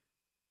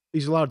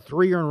 he's allowed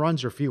 3 earned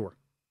runs or fewer.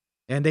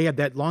 And they had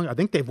that long, I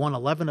think they've won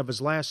 11 of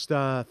his last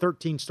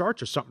 13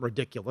 starts or something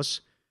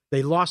ridiculous.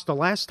 They lost the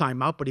last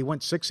time out, but he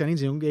went 6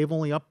 innings and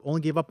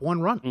only gave up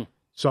 1 run.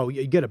 So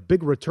you get a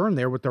big return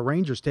there with the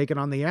Rangers taking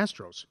on the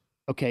Astros.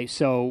 Okay,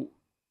 so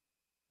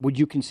would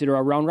you consider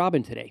a round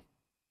robin today?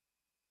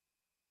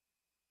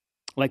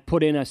 Like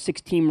put in a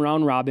 6-team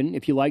round robin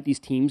if you like these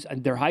teams.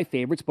 They're high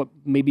favorites, but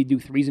maybe do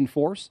 3s and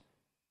 4s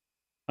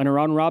on a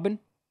round robin.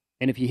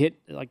 And if you hit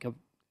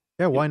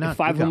why not? If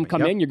 5 of them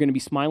come in, you're going to be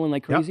smiling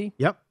like crazy.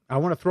 Yep. I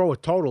want to throw a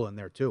total in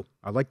there too.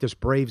 I like this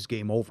Braves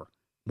game over.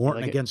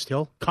 Morton against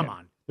Hill. Come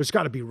on. There's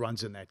got to be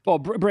runs in that game. Well,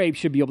 Braves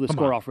should be able to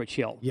score off Rich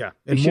Hill. Yeah,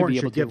 and Morton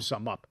should give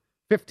some up.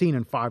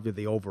 15-5 to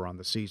the over on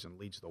the season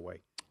leads the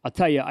way. I'll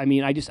tell you, I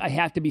mean, I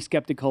have to be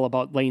skeptical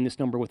about laying this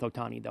number with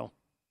Ohtani, though.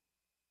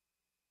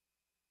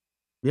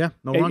 Yeah,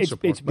 no run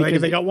support.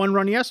 They got 1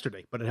 run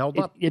yesterday, but it held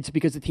up. It's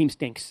because the team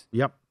stinks.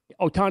 Yep.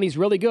 Ohtani's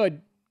really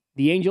good.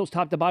 The Angels,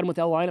 top to bottom with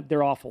that lineup,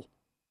 they're awful.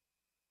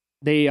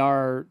 They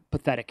are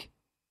pathetic.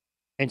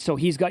 And so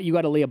you got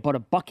to lay about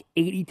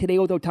 $1.80 today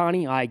with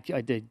Ohtani. I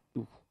did.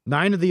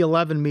 9 of the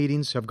 11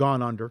 meetings have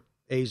gone under.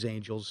 A's,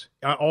 Angels.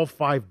 All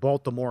 5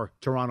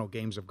 Baltimore-Toronto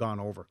games have gone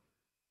over,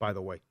 by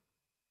the way.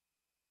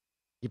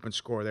 Keeping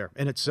score there.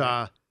 And it's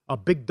a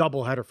big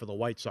doubleheader for the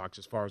White Sox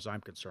as far as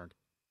I'm concerned.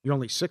 You're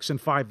only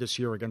 6-5 this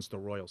year against the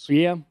Royals.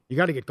 Yeah. You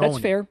got to get going.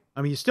 That's fair.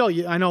 I mean,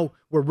 I know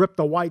we're ripped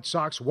the White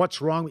Sox.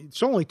 What's wrong?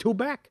 It's only 2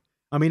 back.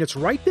 I mean, it's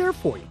right there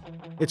for you.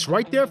 It's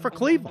right there for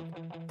Cleveland.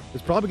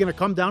 It's probably going to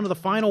come down to the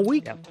final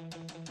week. Yeah.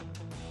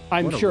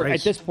 I'm sure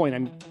at this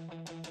point,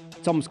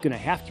 it's almost going to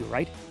have to,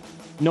 right?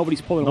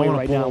 Nobody's pulling away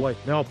right now. Away.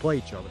 They all play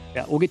each other.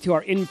 Yeah, we'll get to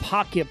our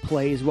in-pocket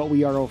plays, what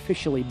we are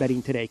officially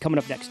betting today. Coming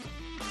up next.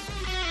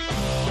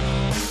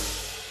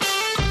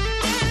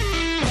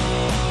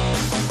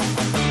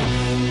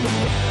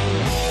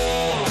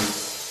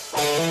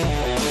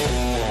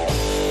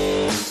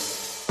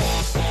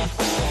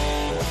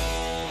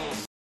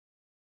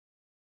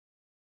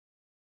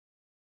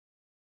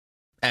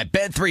 At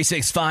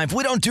Bet365,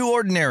 we don't do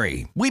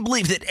ordinary. We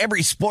believe that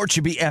every sport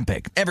should be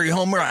epic. Every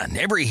home run,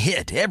 every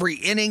hit, every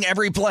inning,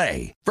 every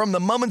play. From the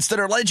moments that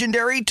are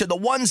legendary to the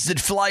ones that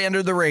fly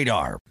under the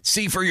radar.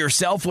 See for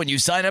yourself when you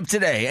sign up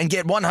today and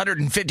get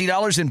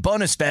 $150 in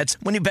bonus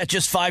bets when you bet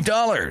just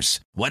 $5.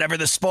 Whatever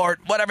the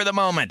sport, whatever the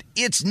moment,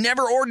 it's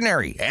never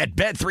ordinary at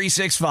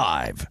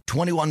Bet365.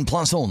 21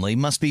 plus only.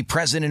 Must be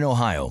present in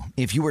Ohio.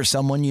 If you or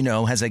someone you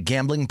know has a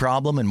gambling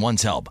problem and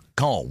wants help,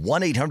 call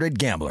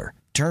 1-800-GAMBLER.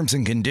 Terms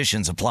and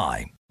conditions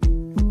apply.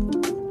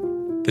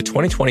 The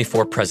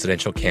 2024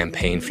 presidential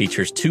campaign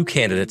features 2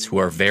 candidates who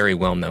are very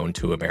well known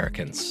to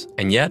Americans.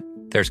 And yet,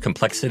 there's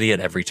complexity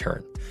at every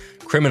turn.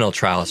 Criminal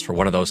trials for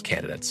one of those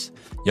candidates.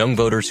 Young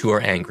voters who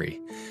are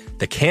angry.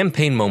 The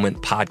Campaign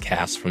Moment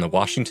podcast from the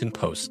Washington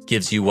Post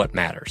gives you what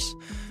matters.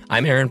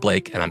 I'm Aaron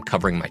Blake, and I'm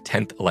covering my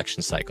 10th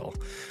election cycle.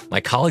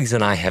 My colleagues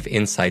and I have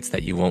insights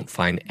that you won't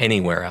find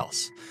anywhere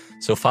else.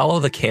 So follow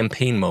The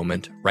Campaign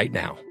Moment right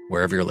now,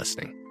 wherever you're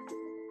listening.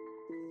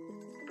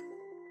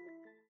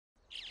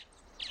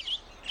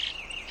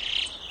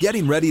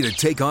 Getting ready to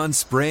take on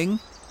spring?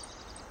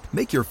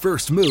 Make your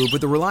first move with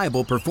the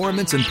reliable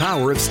performance and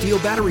power of Steel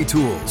battery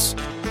tools.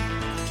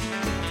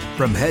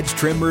 From hedge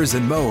trimmers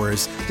and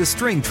mowers to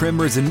string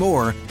trimmers and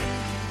more,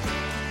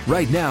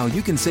 right now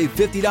you can save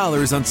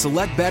 $50 on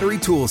select battery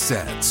tool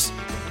sets.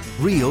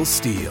 Real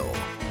Steel.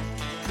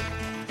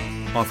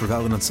 Offer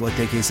valid on select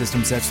AK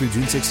system sets through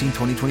June 16,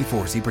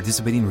 2024. See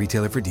participating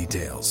retailer for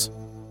details.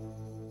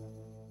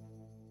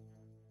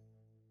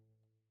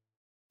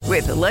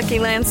 With the Lucky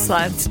Land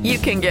Slots, you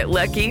can get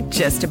lucky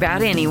just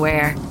about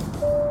anywhere.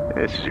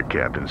 This is your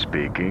captain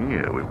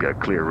speaking. We've got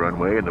clear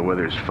runway and the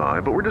weather's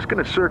fine, but we're just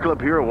going to circle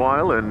up here a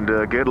while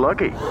and get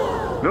lucky.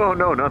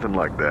 No, nothing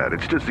like that.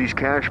 It's just these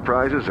cash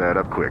prizes add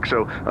up quick.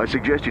 So I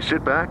suggest you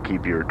sit back,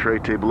 keep your tray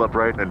table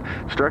upright, and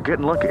start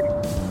getting lucky.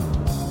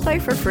 Play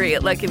for free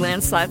at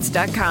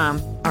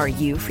LuckyLandSlots.com. Are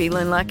you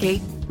feeling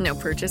lucky? No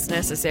purchase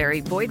necessary.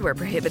 Void where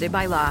prohibited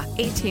by law.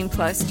 18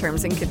 plus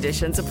terms and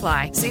conditions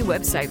apply. See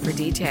website for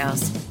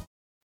details.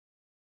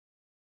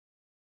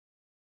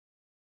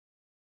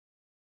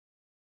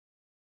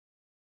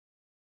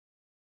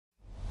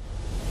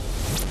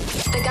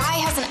 The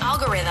guy has an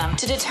algorithm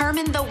to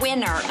determine the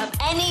winner of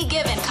any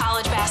given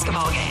college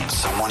basketball game.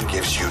 Someone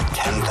gives you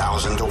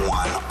 10,000 to 1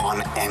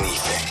 on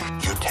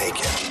anything. You take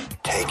it.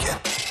 Take it.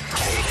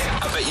 Take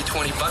it. I bet you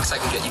 $20 I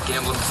can get you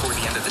gambling before the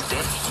end of the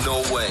day.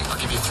 No way. I'll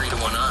give you 3 to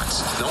 1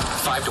 odds. Nope.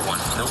 5 to 1.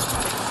 Nope.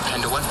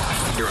 10 to 1.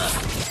 You're on.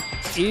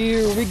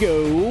 Here we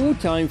go.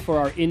 Time for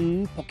our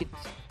in-pocket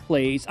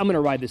plays. I'm going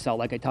to ride this out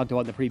like I talked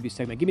about in the previous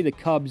segment. Give me the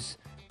Cubs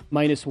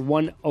minus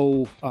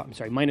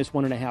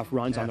 1.5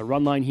 runs on the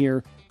run line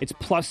here. It's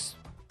plus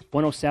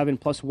 107,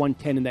 plus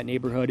 110 in that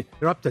neighborhood.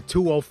 They're up to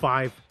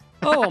 205.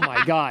 Oh,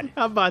 my God.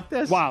 How about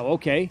this? Wow,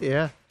 okay.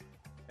 Yeah,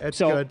 that's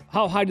so good.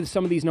 How high did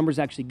some of these numbers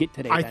actually get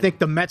today? I think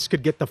the Mets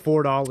could get to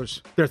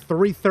 $4. They're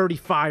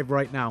 $3.35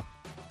 right now.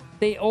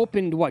 They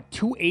opened,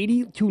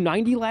 280,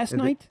 290 last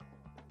night?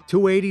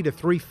 280 to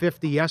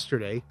 350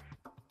 yesterday.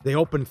 They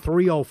opened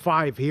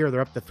 305 here. They're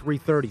up to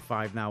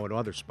 335 now at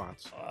other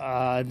spots.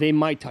 They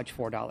might touch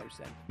 $4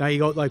 then. Now you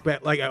go like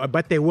I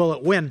bet they will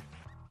at Wynn.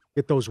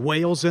 Get those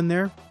whales in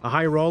there, the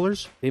high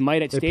rollers. They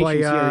might at they stations play,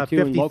 here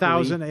too.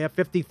 50,000. They have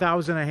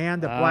 50,000 a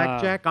hand at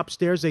blackjack.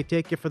 Upstairs they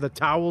take you for the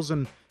towels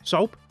and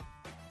soap.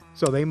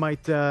 So they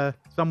might.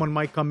 Someone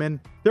might come in.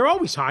 They're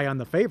always high on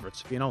the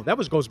favorites. You know that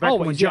goes back to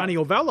when Johnny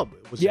Ovella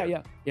was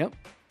there. Yep.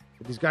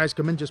 But these guys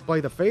come in, just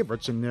play the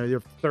favorites, and they're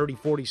 30,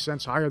 40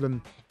 cents higher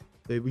than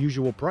the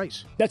usual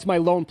price. That's my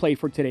lone play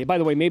for today. By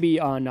the way, maybe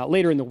on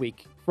later in the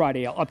week,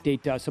 Friday, I'll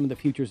update some of the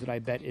futures that I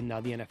bet in the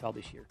NFL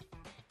this year.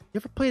 You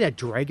ever play that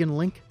Dragon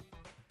Link?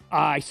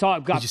 I saw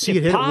it. Did you see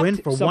it hit a win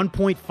for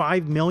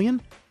 $1.5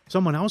 million?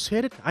 Someone else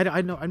hit it?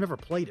 I never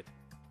played it.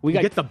 You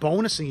get the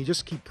bonus and you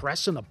just keep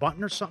pressing the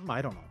button or something?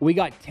 I don't know. We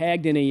got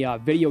tagged in a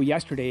video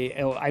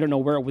yesterday. I don't know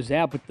where it was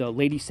at, but the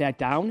lady sat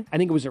down. I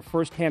think it was her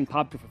first hand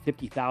popped her for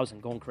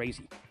 $50,000, going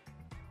crazy.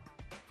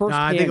 First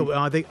hand. It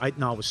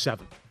was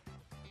 7.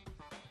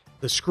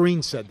 The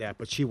screen said that,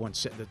 but she won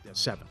 7.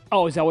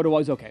 Oh, is that what it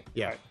was? Okay.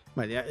 Yeah.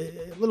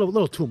 A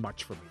little too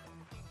much for me.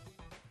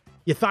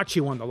 You thought she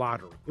won the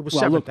lottery. It was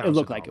 $7,000. It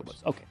looked like it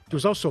was. Okay. It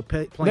was also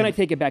playing. Then I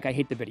take it back. I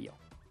hate the video.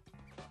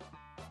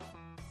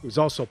 He was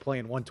also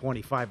playing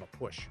 125 a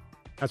push.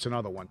 That's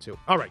another one, too.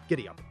 All right,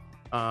 giddy up.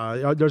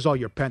 There's all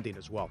your pending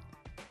as well.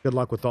 Good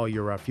luck with all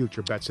your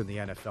future bets in the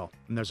NFL.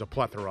 And there's a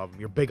plethora of them.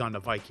 You're big on the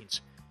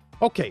Vikings.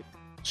 Okay,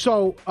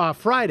 so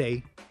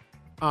Friday,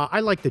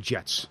 I like the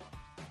Jets.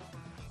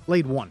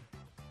 Laid 1.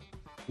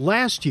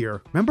 Last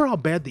year, remember how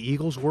bad the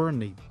Eagles were in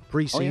the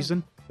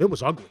preseason? Oh, yeah. It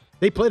was ugly.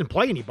 They didn't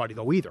play anybody,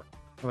 though, either.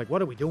 They're like,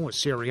 what are we doing with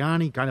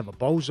Sirianni? Kind of a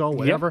bozo,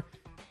 whatever.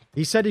 Yep.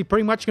 He said he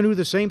pretty much going to do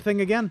the same thing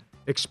again.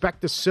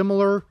 Expect a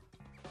similar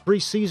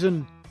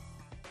preseason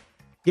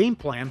game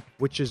plan,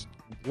 which is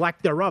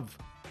lack thereof.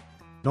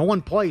 No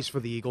one plays for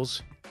the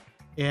Eagles.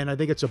 And I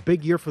think it's a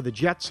big year for the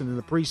Jets and in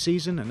the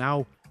preseason. And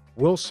now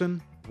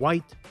Wilson,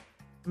 White,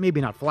 maybe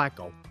not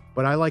Flacco.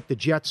 But I like the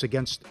Jets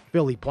against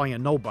Philly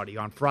playing nobody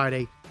on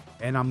Friday.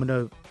 And I'm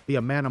going to be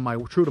a man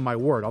of true to my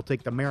word. I'll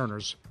take the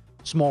Mariners.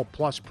 Small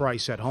plus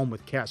price at home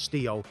with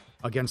Castillo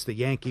against the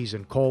Yankees.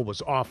 And Cole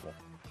was awful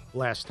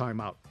last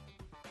time out.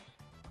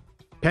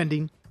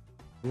 Pending.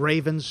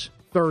 Ravens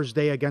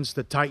Thursday against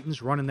the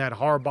Titans, running that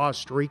Harbaugh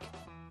streak.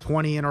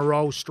 20 in a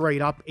row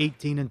straight up,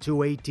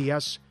 18-2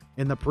 ATS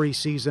in the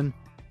preseason.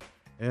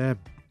 A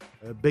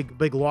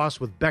big loss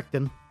with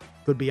Becton.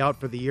 Could be out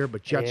for the year,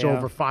 but Jets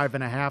over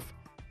 5.5.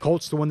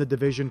 Colts to win the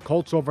division.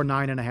 Colts over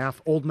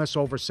 9.5. Ole Miss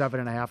over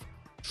 7.5.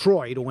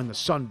 Troy to win the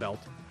Sun Belt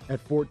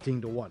at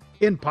 14-1.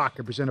 In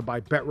Pocket, presented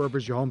by Bet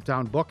Rivers, your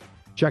hometown book.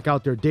 Check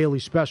out their daily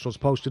specials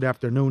posted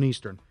after noon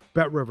Eastern.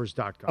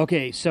 BetRivers.com.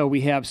 Okay, so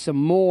we have some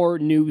more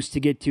news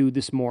to get to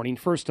this morning.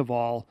 First of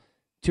all,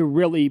 to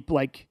really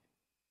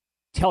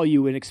tell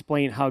you and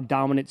explain how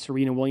dominant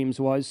Serena Williams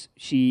was,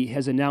 she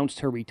has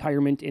announced her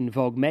retirement in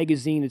Vogue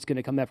magazine. It's going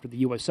to come after the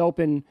U.S.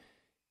 Open.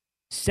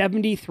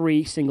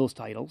 73 singles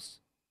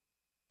titles,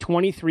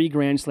 23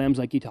 Grand Slams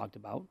like you talked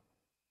about,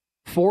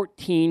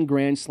 14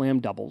 Grand Slam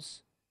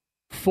doubles,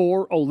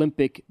 4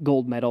 Olympic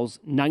gold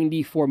medals,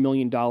 $94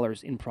 million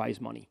in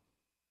prize money.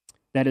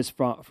 That is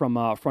from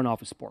Front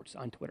Office Sports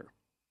on Twitter.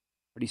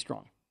 Pretty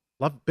strong.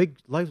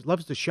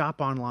 Loves to shop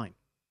online.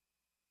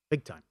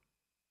 Big time.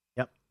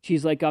 Yep.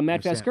 She's like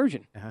Matt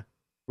Vasgersian. Uh-huh.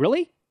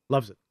 Really?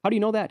 Loves it. How do you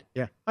know that?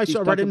 Yeah. I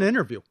saw right in the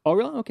interview. Oh,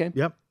 really? Okay.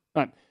 Yep.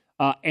 All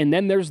right. And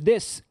then there's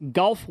this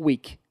golf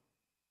week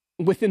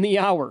within the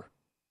hour.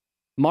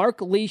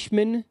 Mark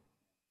Leishman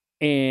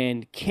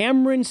and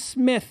Cameron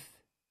Smith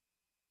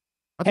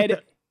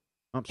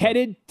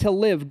headed to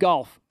Live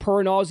Golf per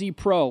an Aussie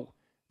pro.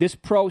 This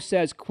pro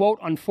says, quote,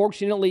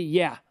 unfortunately,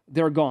 yeah,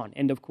 they're gone,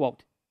 end of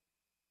quote.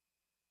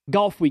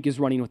 Golf Week is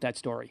running with that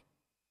story.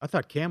 I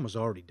thought Cam was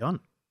already done.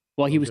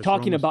 Well, he was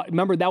talking about,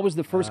 remember, that was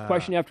the first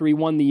question after he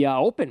won the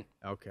Open.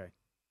 Okay.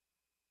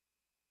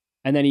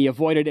 And then he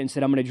avoided it and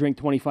said, I'm going to drink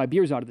 25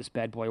 beers out of this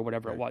bad boy or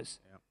whatever it was.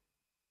 Yeah.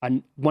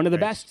 And one of the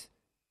best.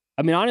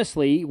 I mean,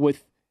 honestly,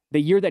 with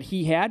the year that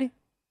he had,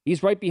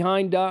 he's right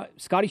behind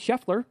Scotty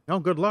Scheffler. No,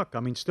 good luck. I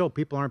mean, still,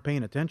 people aren't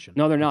paying attention.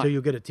 No, they're not. Until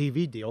you get a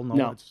TV deal.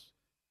 No. It's,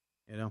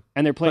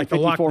 and they're playing like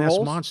 54 the Loch Ness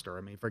holes. Monster.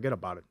 I mean, forget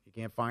about it. You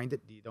can't find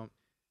it. You don't.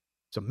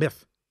 It's a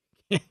myth.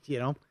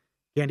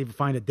 Can't even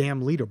find a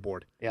damn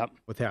leaderboard. Yep.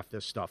 With half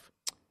this stuff.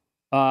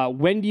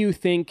 When do you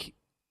think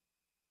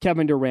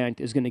Kevin Durant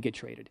is going to get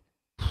traded?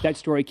 That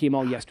story came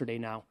out yesterday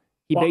now.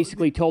 He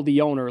basically told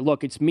the owner,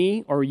 look, it's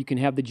me or you can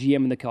have the GM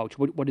and the coach.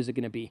 What is it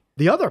going to be?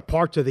 The other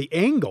part to the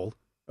angle,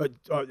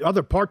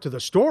 other part to the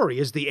story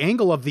is the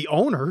angle of the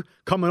owner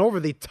coming over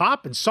the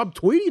top and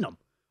subtweeting him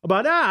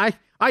about,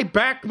 I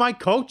back my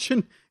coach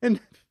and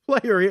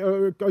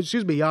player,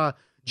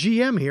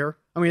 GM here.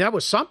 I mean, that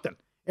was something.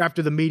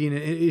 After the meeting,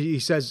 he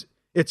says,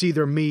 it's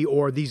either me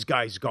or these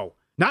guys go.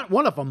 Not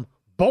one of them,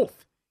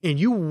 both. And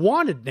you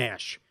wanted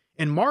Nash.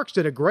 And Marks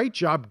did a great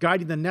job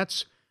guiding the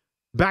Nets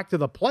back to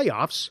the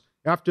playoffs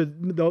after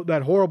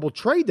that horrible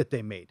trade that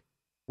they made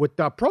with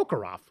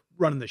Prokhorov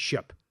running the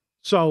ship.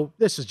 So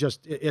this is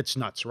just, it's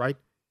nuts, right?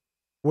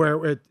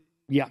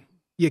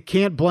 You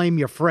can't blame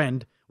your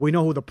friend. We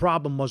know who the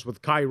problem was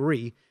with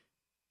Kyrie.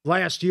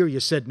 Last year you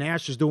said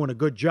Nash is doing a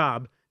good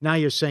job. Now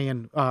you're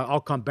saying,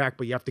 I'll come back,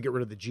 but you have to get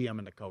rid of the GM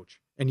and the coach.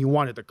 And you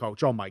wanted the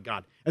coach. Oh, my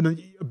God. And then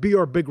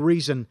you're a big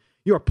reason.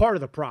 You're a part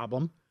of the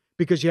problem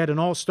because you had an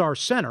all-star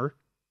center,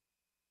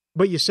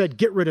 but you said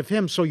get rid of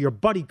him so your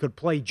buddy could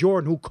play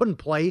Jordan, who couldn't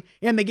play,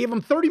 and they gave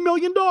him $30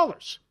 million.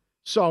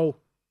 So,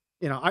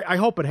 I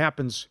hope it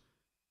happens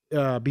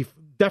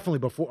definitely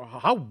before.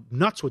 How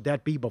nuts would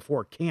that be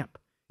before camp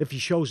if he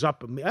shows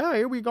up and,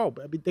 here we go.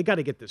 I mean, they got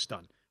to get this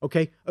done,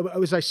 okay?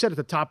 As I said at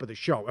the top of the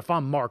show, if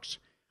I'm Marks,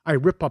 I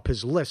rip up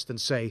his list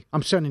and say,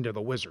 I'm sending to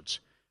the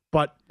Wizards.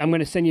 But I'm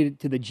going to send you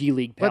to the G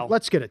League, pal.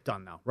 Let's get it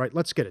done now, right?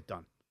 Let's get it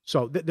done.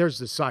 So there's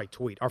the side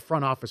tweet. Our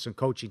front office and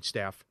coaching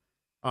staff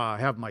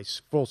have my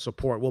full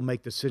support. We'll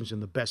make decisions in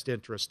the best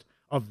interest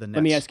of the Nets.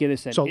 Let me ask you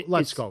this then. So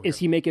let's go. Is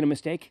he making a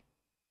mistake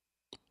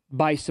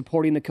by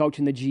supporting the coach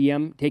and the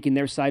GM, taking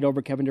their side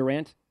over Kevin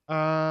Durant?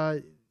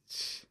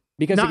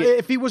 Because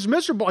if he was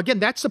miserable, again,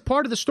 that's the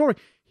part of the story.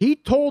 He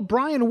told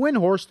Brian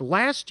Windhorst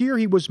last year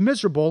he was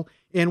miserable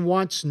and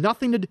wants no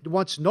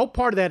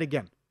part of that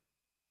again.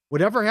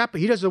 Whatever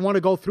happened, he doesn't want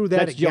to go through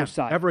that again.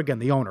 Ever again,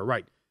 the owner,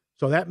 right.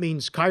 So that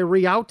means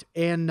Kyrie out,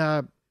 and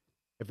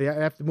if they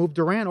have to move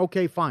Durant,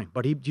 okay, fine.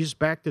 But he just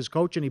backed his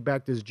coach and he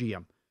backed his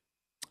GM.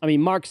 I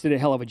mean, Marks did a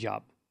hell of a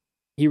job.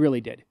 He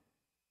really did.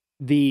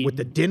 With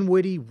the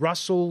Dinwiddie,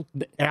 Russell,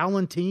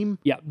 Allen team?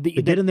 Yeah. They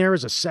get in there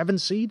as a 7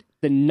 seed?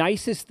 The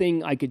nicest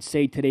thing I could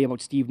say today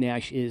about Steve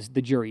Nash is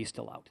the jury is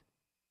still out.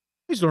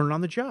 He's learning on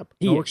the job.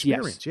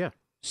 Experience, yeah.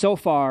 So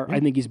far, I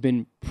think he's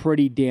been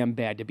pretty damn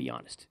bad, to be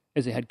honest,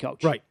 as a head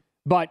coach. Right.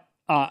 But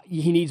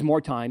he needs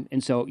more time,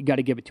 and so you got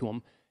to give it to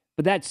him.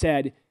 But that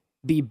said,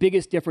 the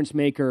biggest difference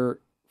maker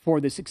for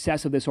the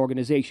success of this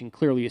organization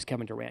clearly is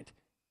Kevin Durant,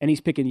 and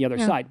he's picking the other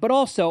side. But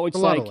also, it's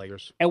like,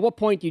 at what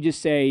point do you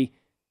just say,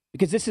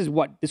 because this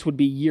would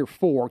be year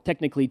 4.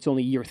 Technically, it's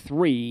only year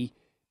 3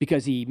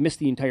 because he missed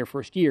the entire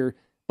first year.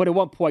 But at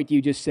what point do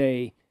you just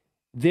say,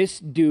 this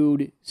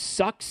dude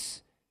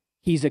sucks?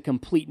 He's a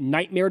complete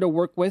nightmare to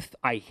work with.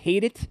 I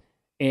hate it.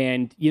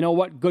 And you know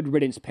what? Good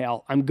riddance,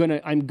 pal. I'm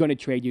gonna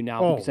trade you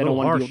now because I don't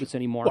want to deal with this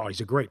anymore. Well,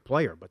 he's a great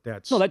player, but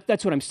that's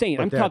what I'm saying.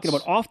 I'm talking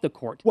about off the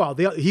court. Well,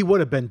 he would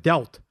have been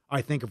dealt,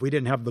 I think, if we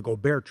didn't have the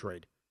Gobert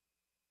trade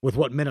with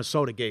what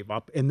Minnesota gave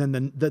up, and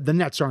then the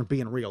Nets aren't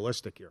being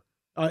realistic here.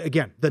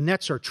 Again, the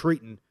Nets are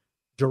treating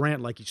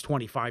Durant like he's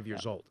 25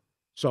 years old.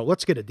 So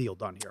let's get a deal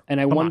done here. And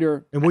I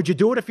wonder, and would you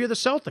do it if you're the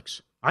Celtics?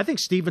 I think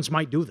Stevens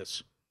might do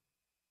this.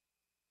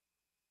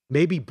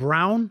 Maybe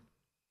Brown.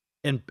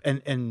 And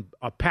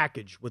a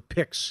package with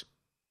picks.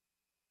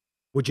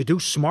 Would you do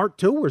Smart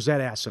too, or is that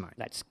asinine?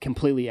 That's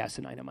completely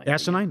asinine in my opinion.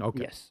 Asinine?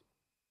 Okay. Yes.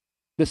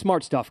 The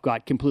Smart stuff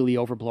got completely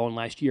overblown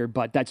last year,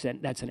 but that's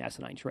an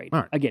asinine trade.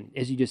 Right. Again,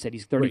 as you just said,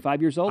 he's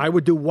 35 years old. I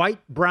would do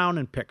White, Brown,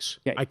 and picks.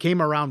 Okay. I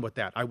came around with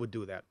that. I would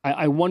do that.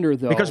 I wonder,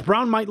 though. Because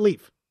Brown might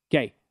leave.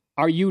 Okay.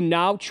 Are you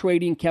now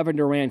trading Kevin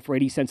Durant for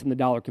 80 cents on the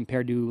dollar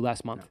compared to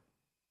last month? No.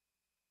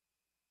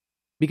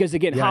 Because,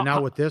 again,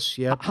 with this,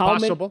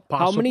 possible.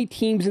 How many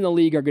teams in the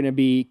league are going to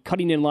be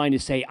cutting in line to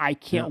say, I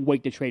can't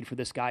wait to trade for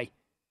this guy?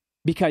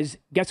 Because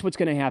guess what's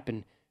going to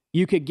happen?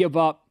 You could give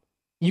up.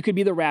 You could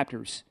be the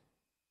Raptors.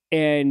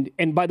 And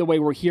by the way,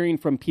 we're hearing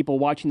from people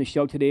watching the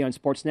show today on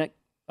Sportsnet,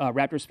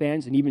 Raptors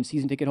fans and even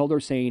season ticket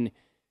holders saying,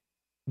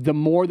 the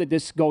more that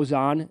this goes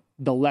on,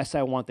 the less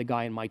I want the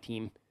guy in my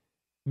team.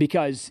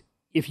 Because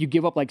if you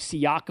give up like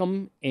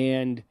Siakam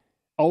and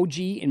OG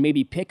and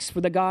maybe picks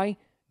for the guy,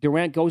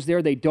 Durant goes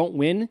there, they don't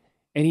win,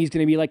 and he's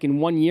going to be like, in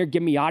 1 year,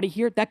 get me out of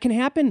here. That can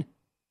happen.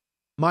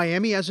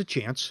 Miami has a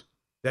chance.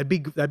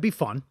 That'd be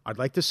fun. I'd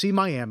like to see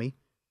Miami.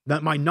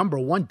 That my number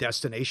one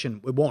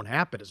destination, it won't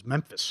happen, is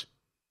Memphis.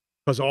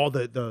 Because all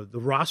the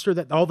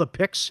roster, all the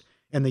picks,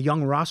 and the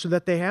young roster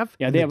that they have.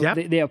 Yeah,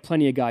 they have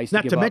plenty of guys.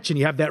 Not to mention,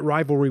 you have that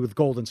rivalry with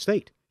Golden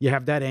State. You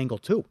have that angle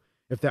too,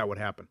 if that would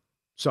happen.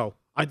 So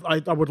I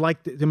would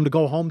like them to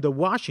go home to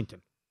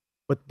Washington,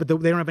 but they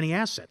don't have any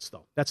assets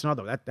though. That's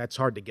another that's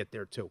hard to get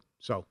there too.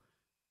 So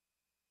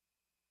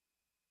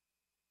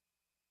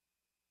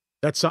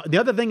that's the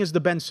other thing is the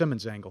Ben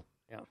Simmons angle.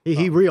 Yeah.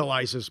 He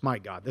realizes, my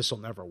God, this will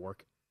never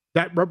work.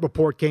 That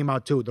report came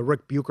out too, the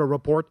Rick Bucher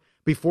report.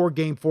 Before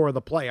Game 4 of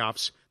the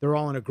playoffs, they're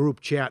all in a group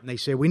chat, and they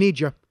say, we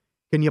need you.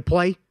 Can you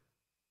play?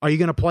 Are you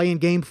going to play in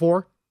Game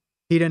 4?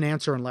 He didn't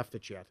answer and left the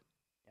chat.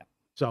 Yeah.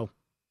 So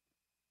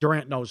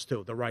Durant knows,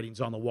 too. The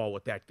writing's on the wall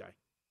with that guy,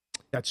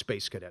 that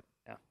space cadet.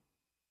 Yeah.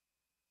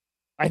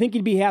 I think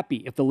he'd be happy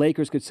if the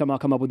Lakers could somehow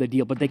come up with a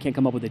deal, but they can't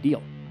come up with a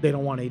deal. They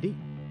don't want AD. It'd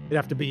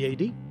have to be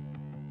AD.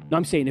 No,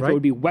 I'm saying if it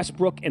would be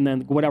Westbrook and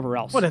then whatever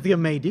else. What if you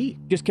have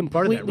AD? Just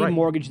completely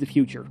mortgage the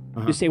future.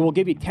 Uh-huh. Just say, we'll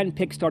give you 10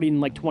 picks starting in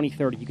like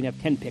 2030. You can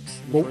have 10 picks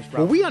in the first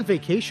round. Were we on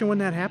vacation when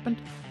that happened?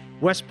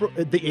 Westbrook,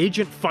 the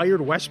agent fired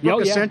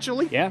Westbrook,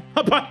 essentially? Yeah.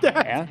 How about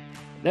that? Yeah.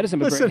 That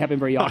doesn't happen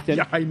very often.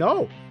 Yeah, I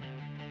know.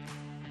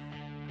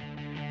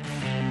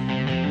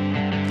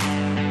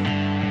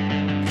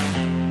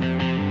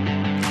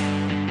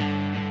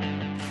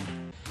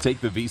 Take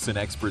the VSiN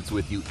experts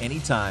with you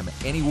anytime,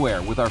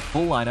 anywhere with our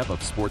full lineup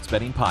of sports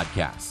betting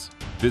podcasts.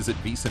 Visit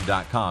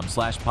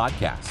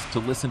VSiN.com/podcasts to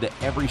listen to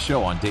every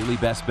show on Daily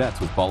Best Bets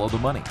with Follow the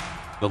Money,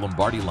 The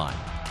Lombardi Line,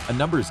 A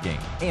Numbers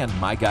Game, and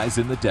My Guys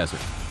in the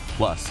Desert.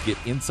 Plus, get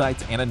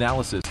insights and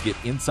analysis, get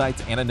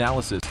insights and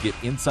analysis, get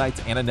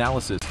insights and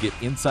analysis, get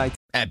insights.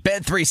 At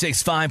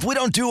Bet365, we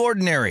don't do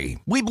ordinary.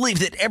 We believe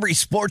that every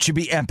sport should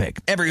be epic.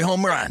 Every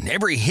home run,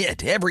 every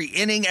hit, every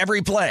inning, every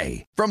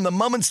play. From the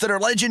moments that are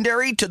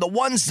legendary to the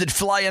ones that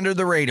fly under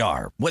the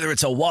radar. Whether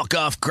it's a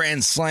walk-off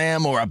grand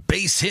slam or a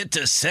base hit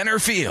to center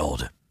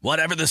field.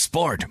 Whatever the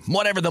sport,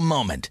 whatever the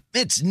moment.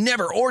 It's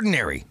never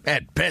ordinary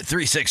at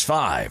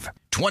Bet365.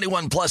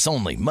 21 plus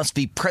only. Must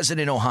be present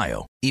in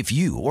Ohio. If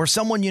you or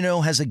someone you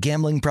know has a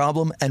gambling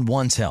problem and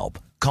wants help,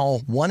 call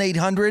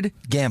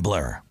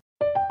 1-800-GAMBLER.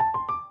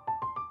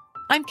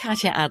 I'm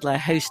Katya Adler,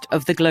 host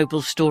of The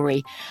Global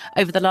Story.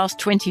 Over the last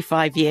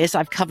 25 years,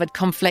 I've covered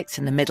conflicts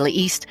in the Middle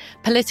East,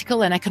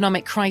 political and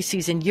economic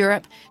crises in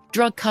Europe,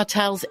 drug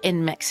cartels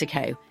in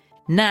Mexico.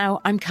 Now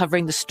I'm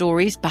covering the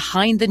stories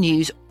behind the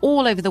news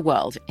all over the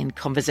world in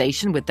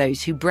conversation with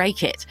those who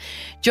break it.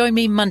 Join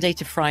me Monday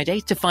to Friday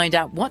to find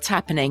out what's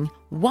happening,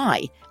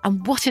 why,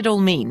 and what it all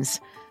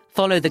means.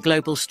 Follow The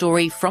Global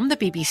Story from the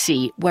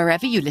BBC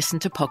wherever you listen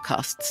to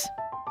podcasts.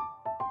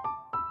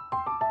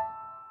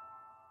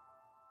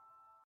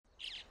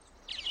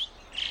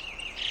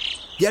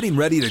 Getting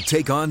ready to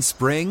take on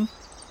spring?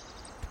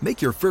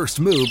 Make your first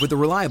move with the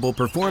reliable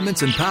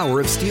performance and power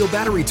of Steel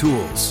battery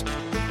tools.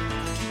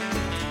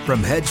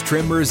 From hedge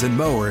trimmers and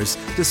mowers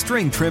to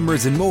string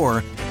trimmers and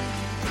more,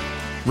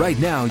 right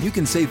now you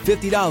can save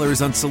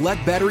 $50 on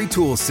select battery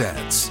tool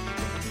sets.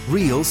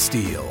 Real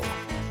Steel.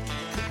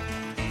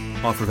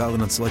 Offer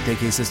valid on select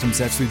AK system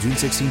sets through June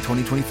 16,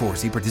 2024.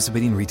 See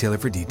participating retailer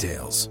for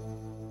details.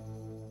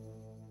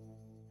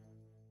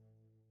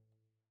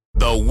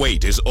 The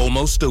wait is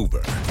almost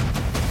over.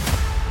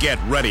 Get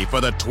ready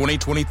for the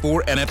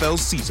 2024 NFL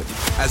season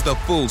as the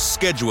full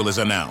schedule is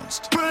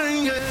announced.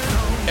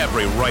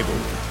 Every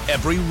rivalry,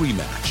 every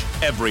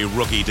rematch, every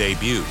rookie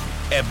debut,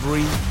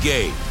 every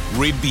game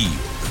revealed.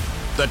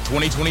 The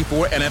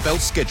 2024 NFL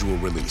schedule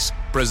release,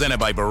 presented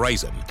by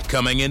Verizon,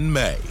 coming in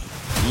May.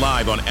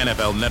 Live on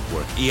NFL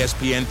Network,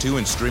 ESPN2,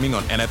 and streaming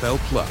on NFL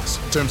Plus.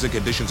 Terms and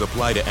conditions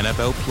apply to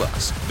NFL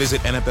Plus. Visit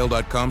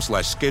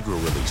NFL.com/schedule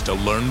release to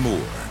learn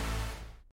more.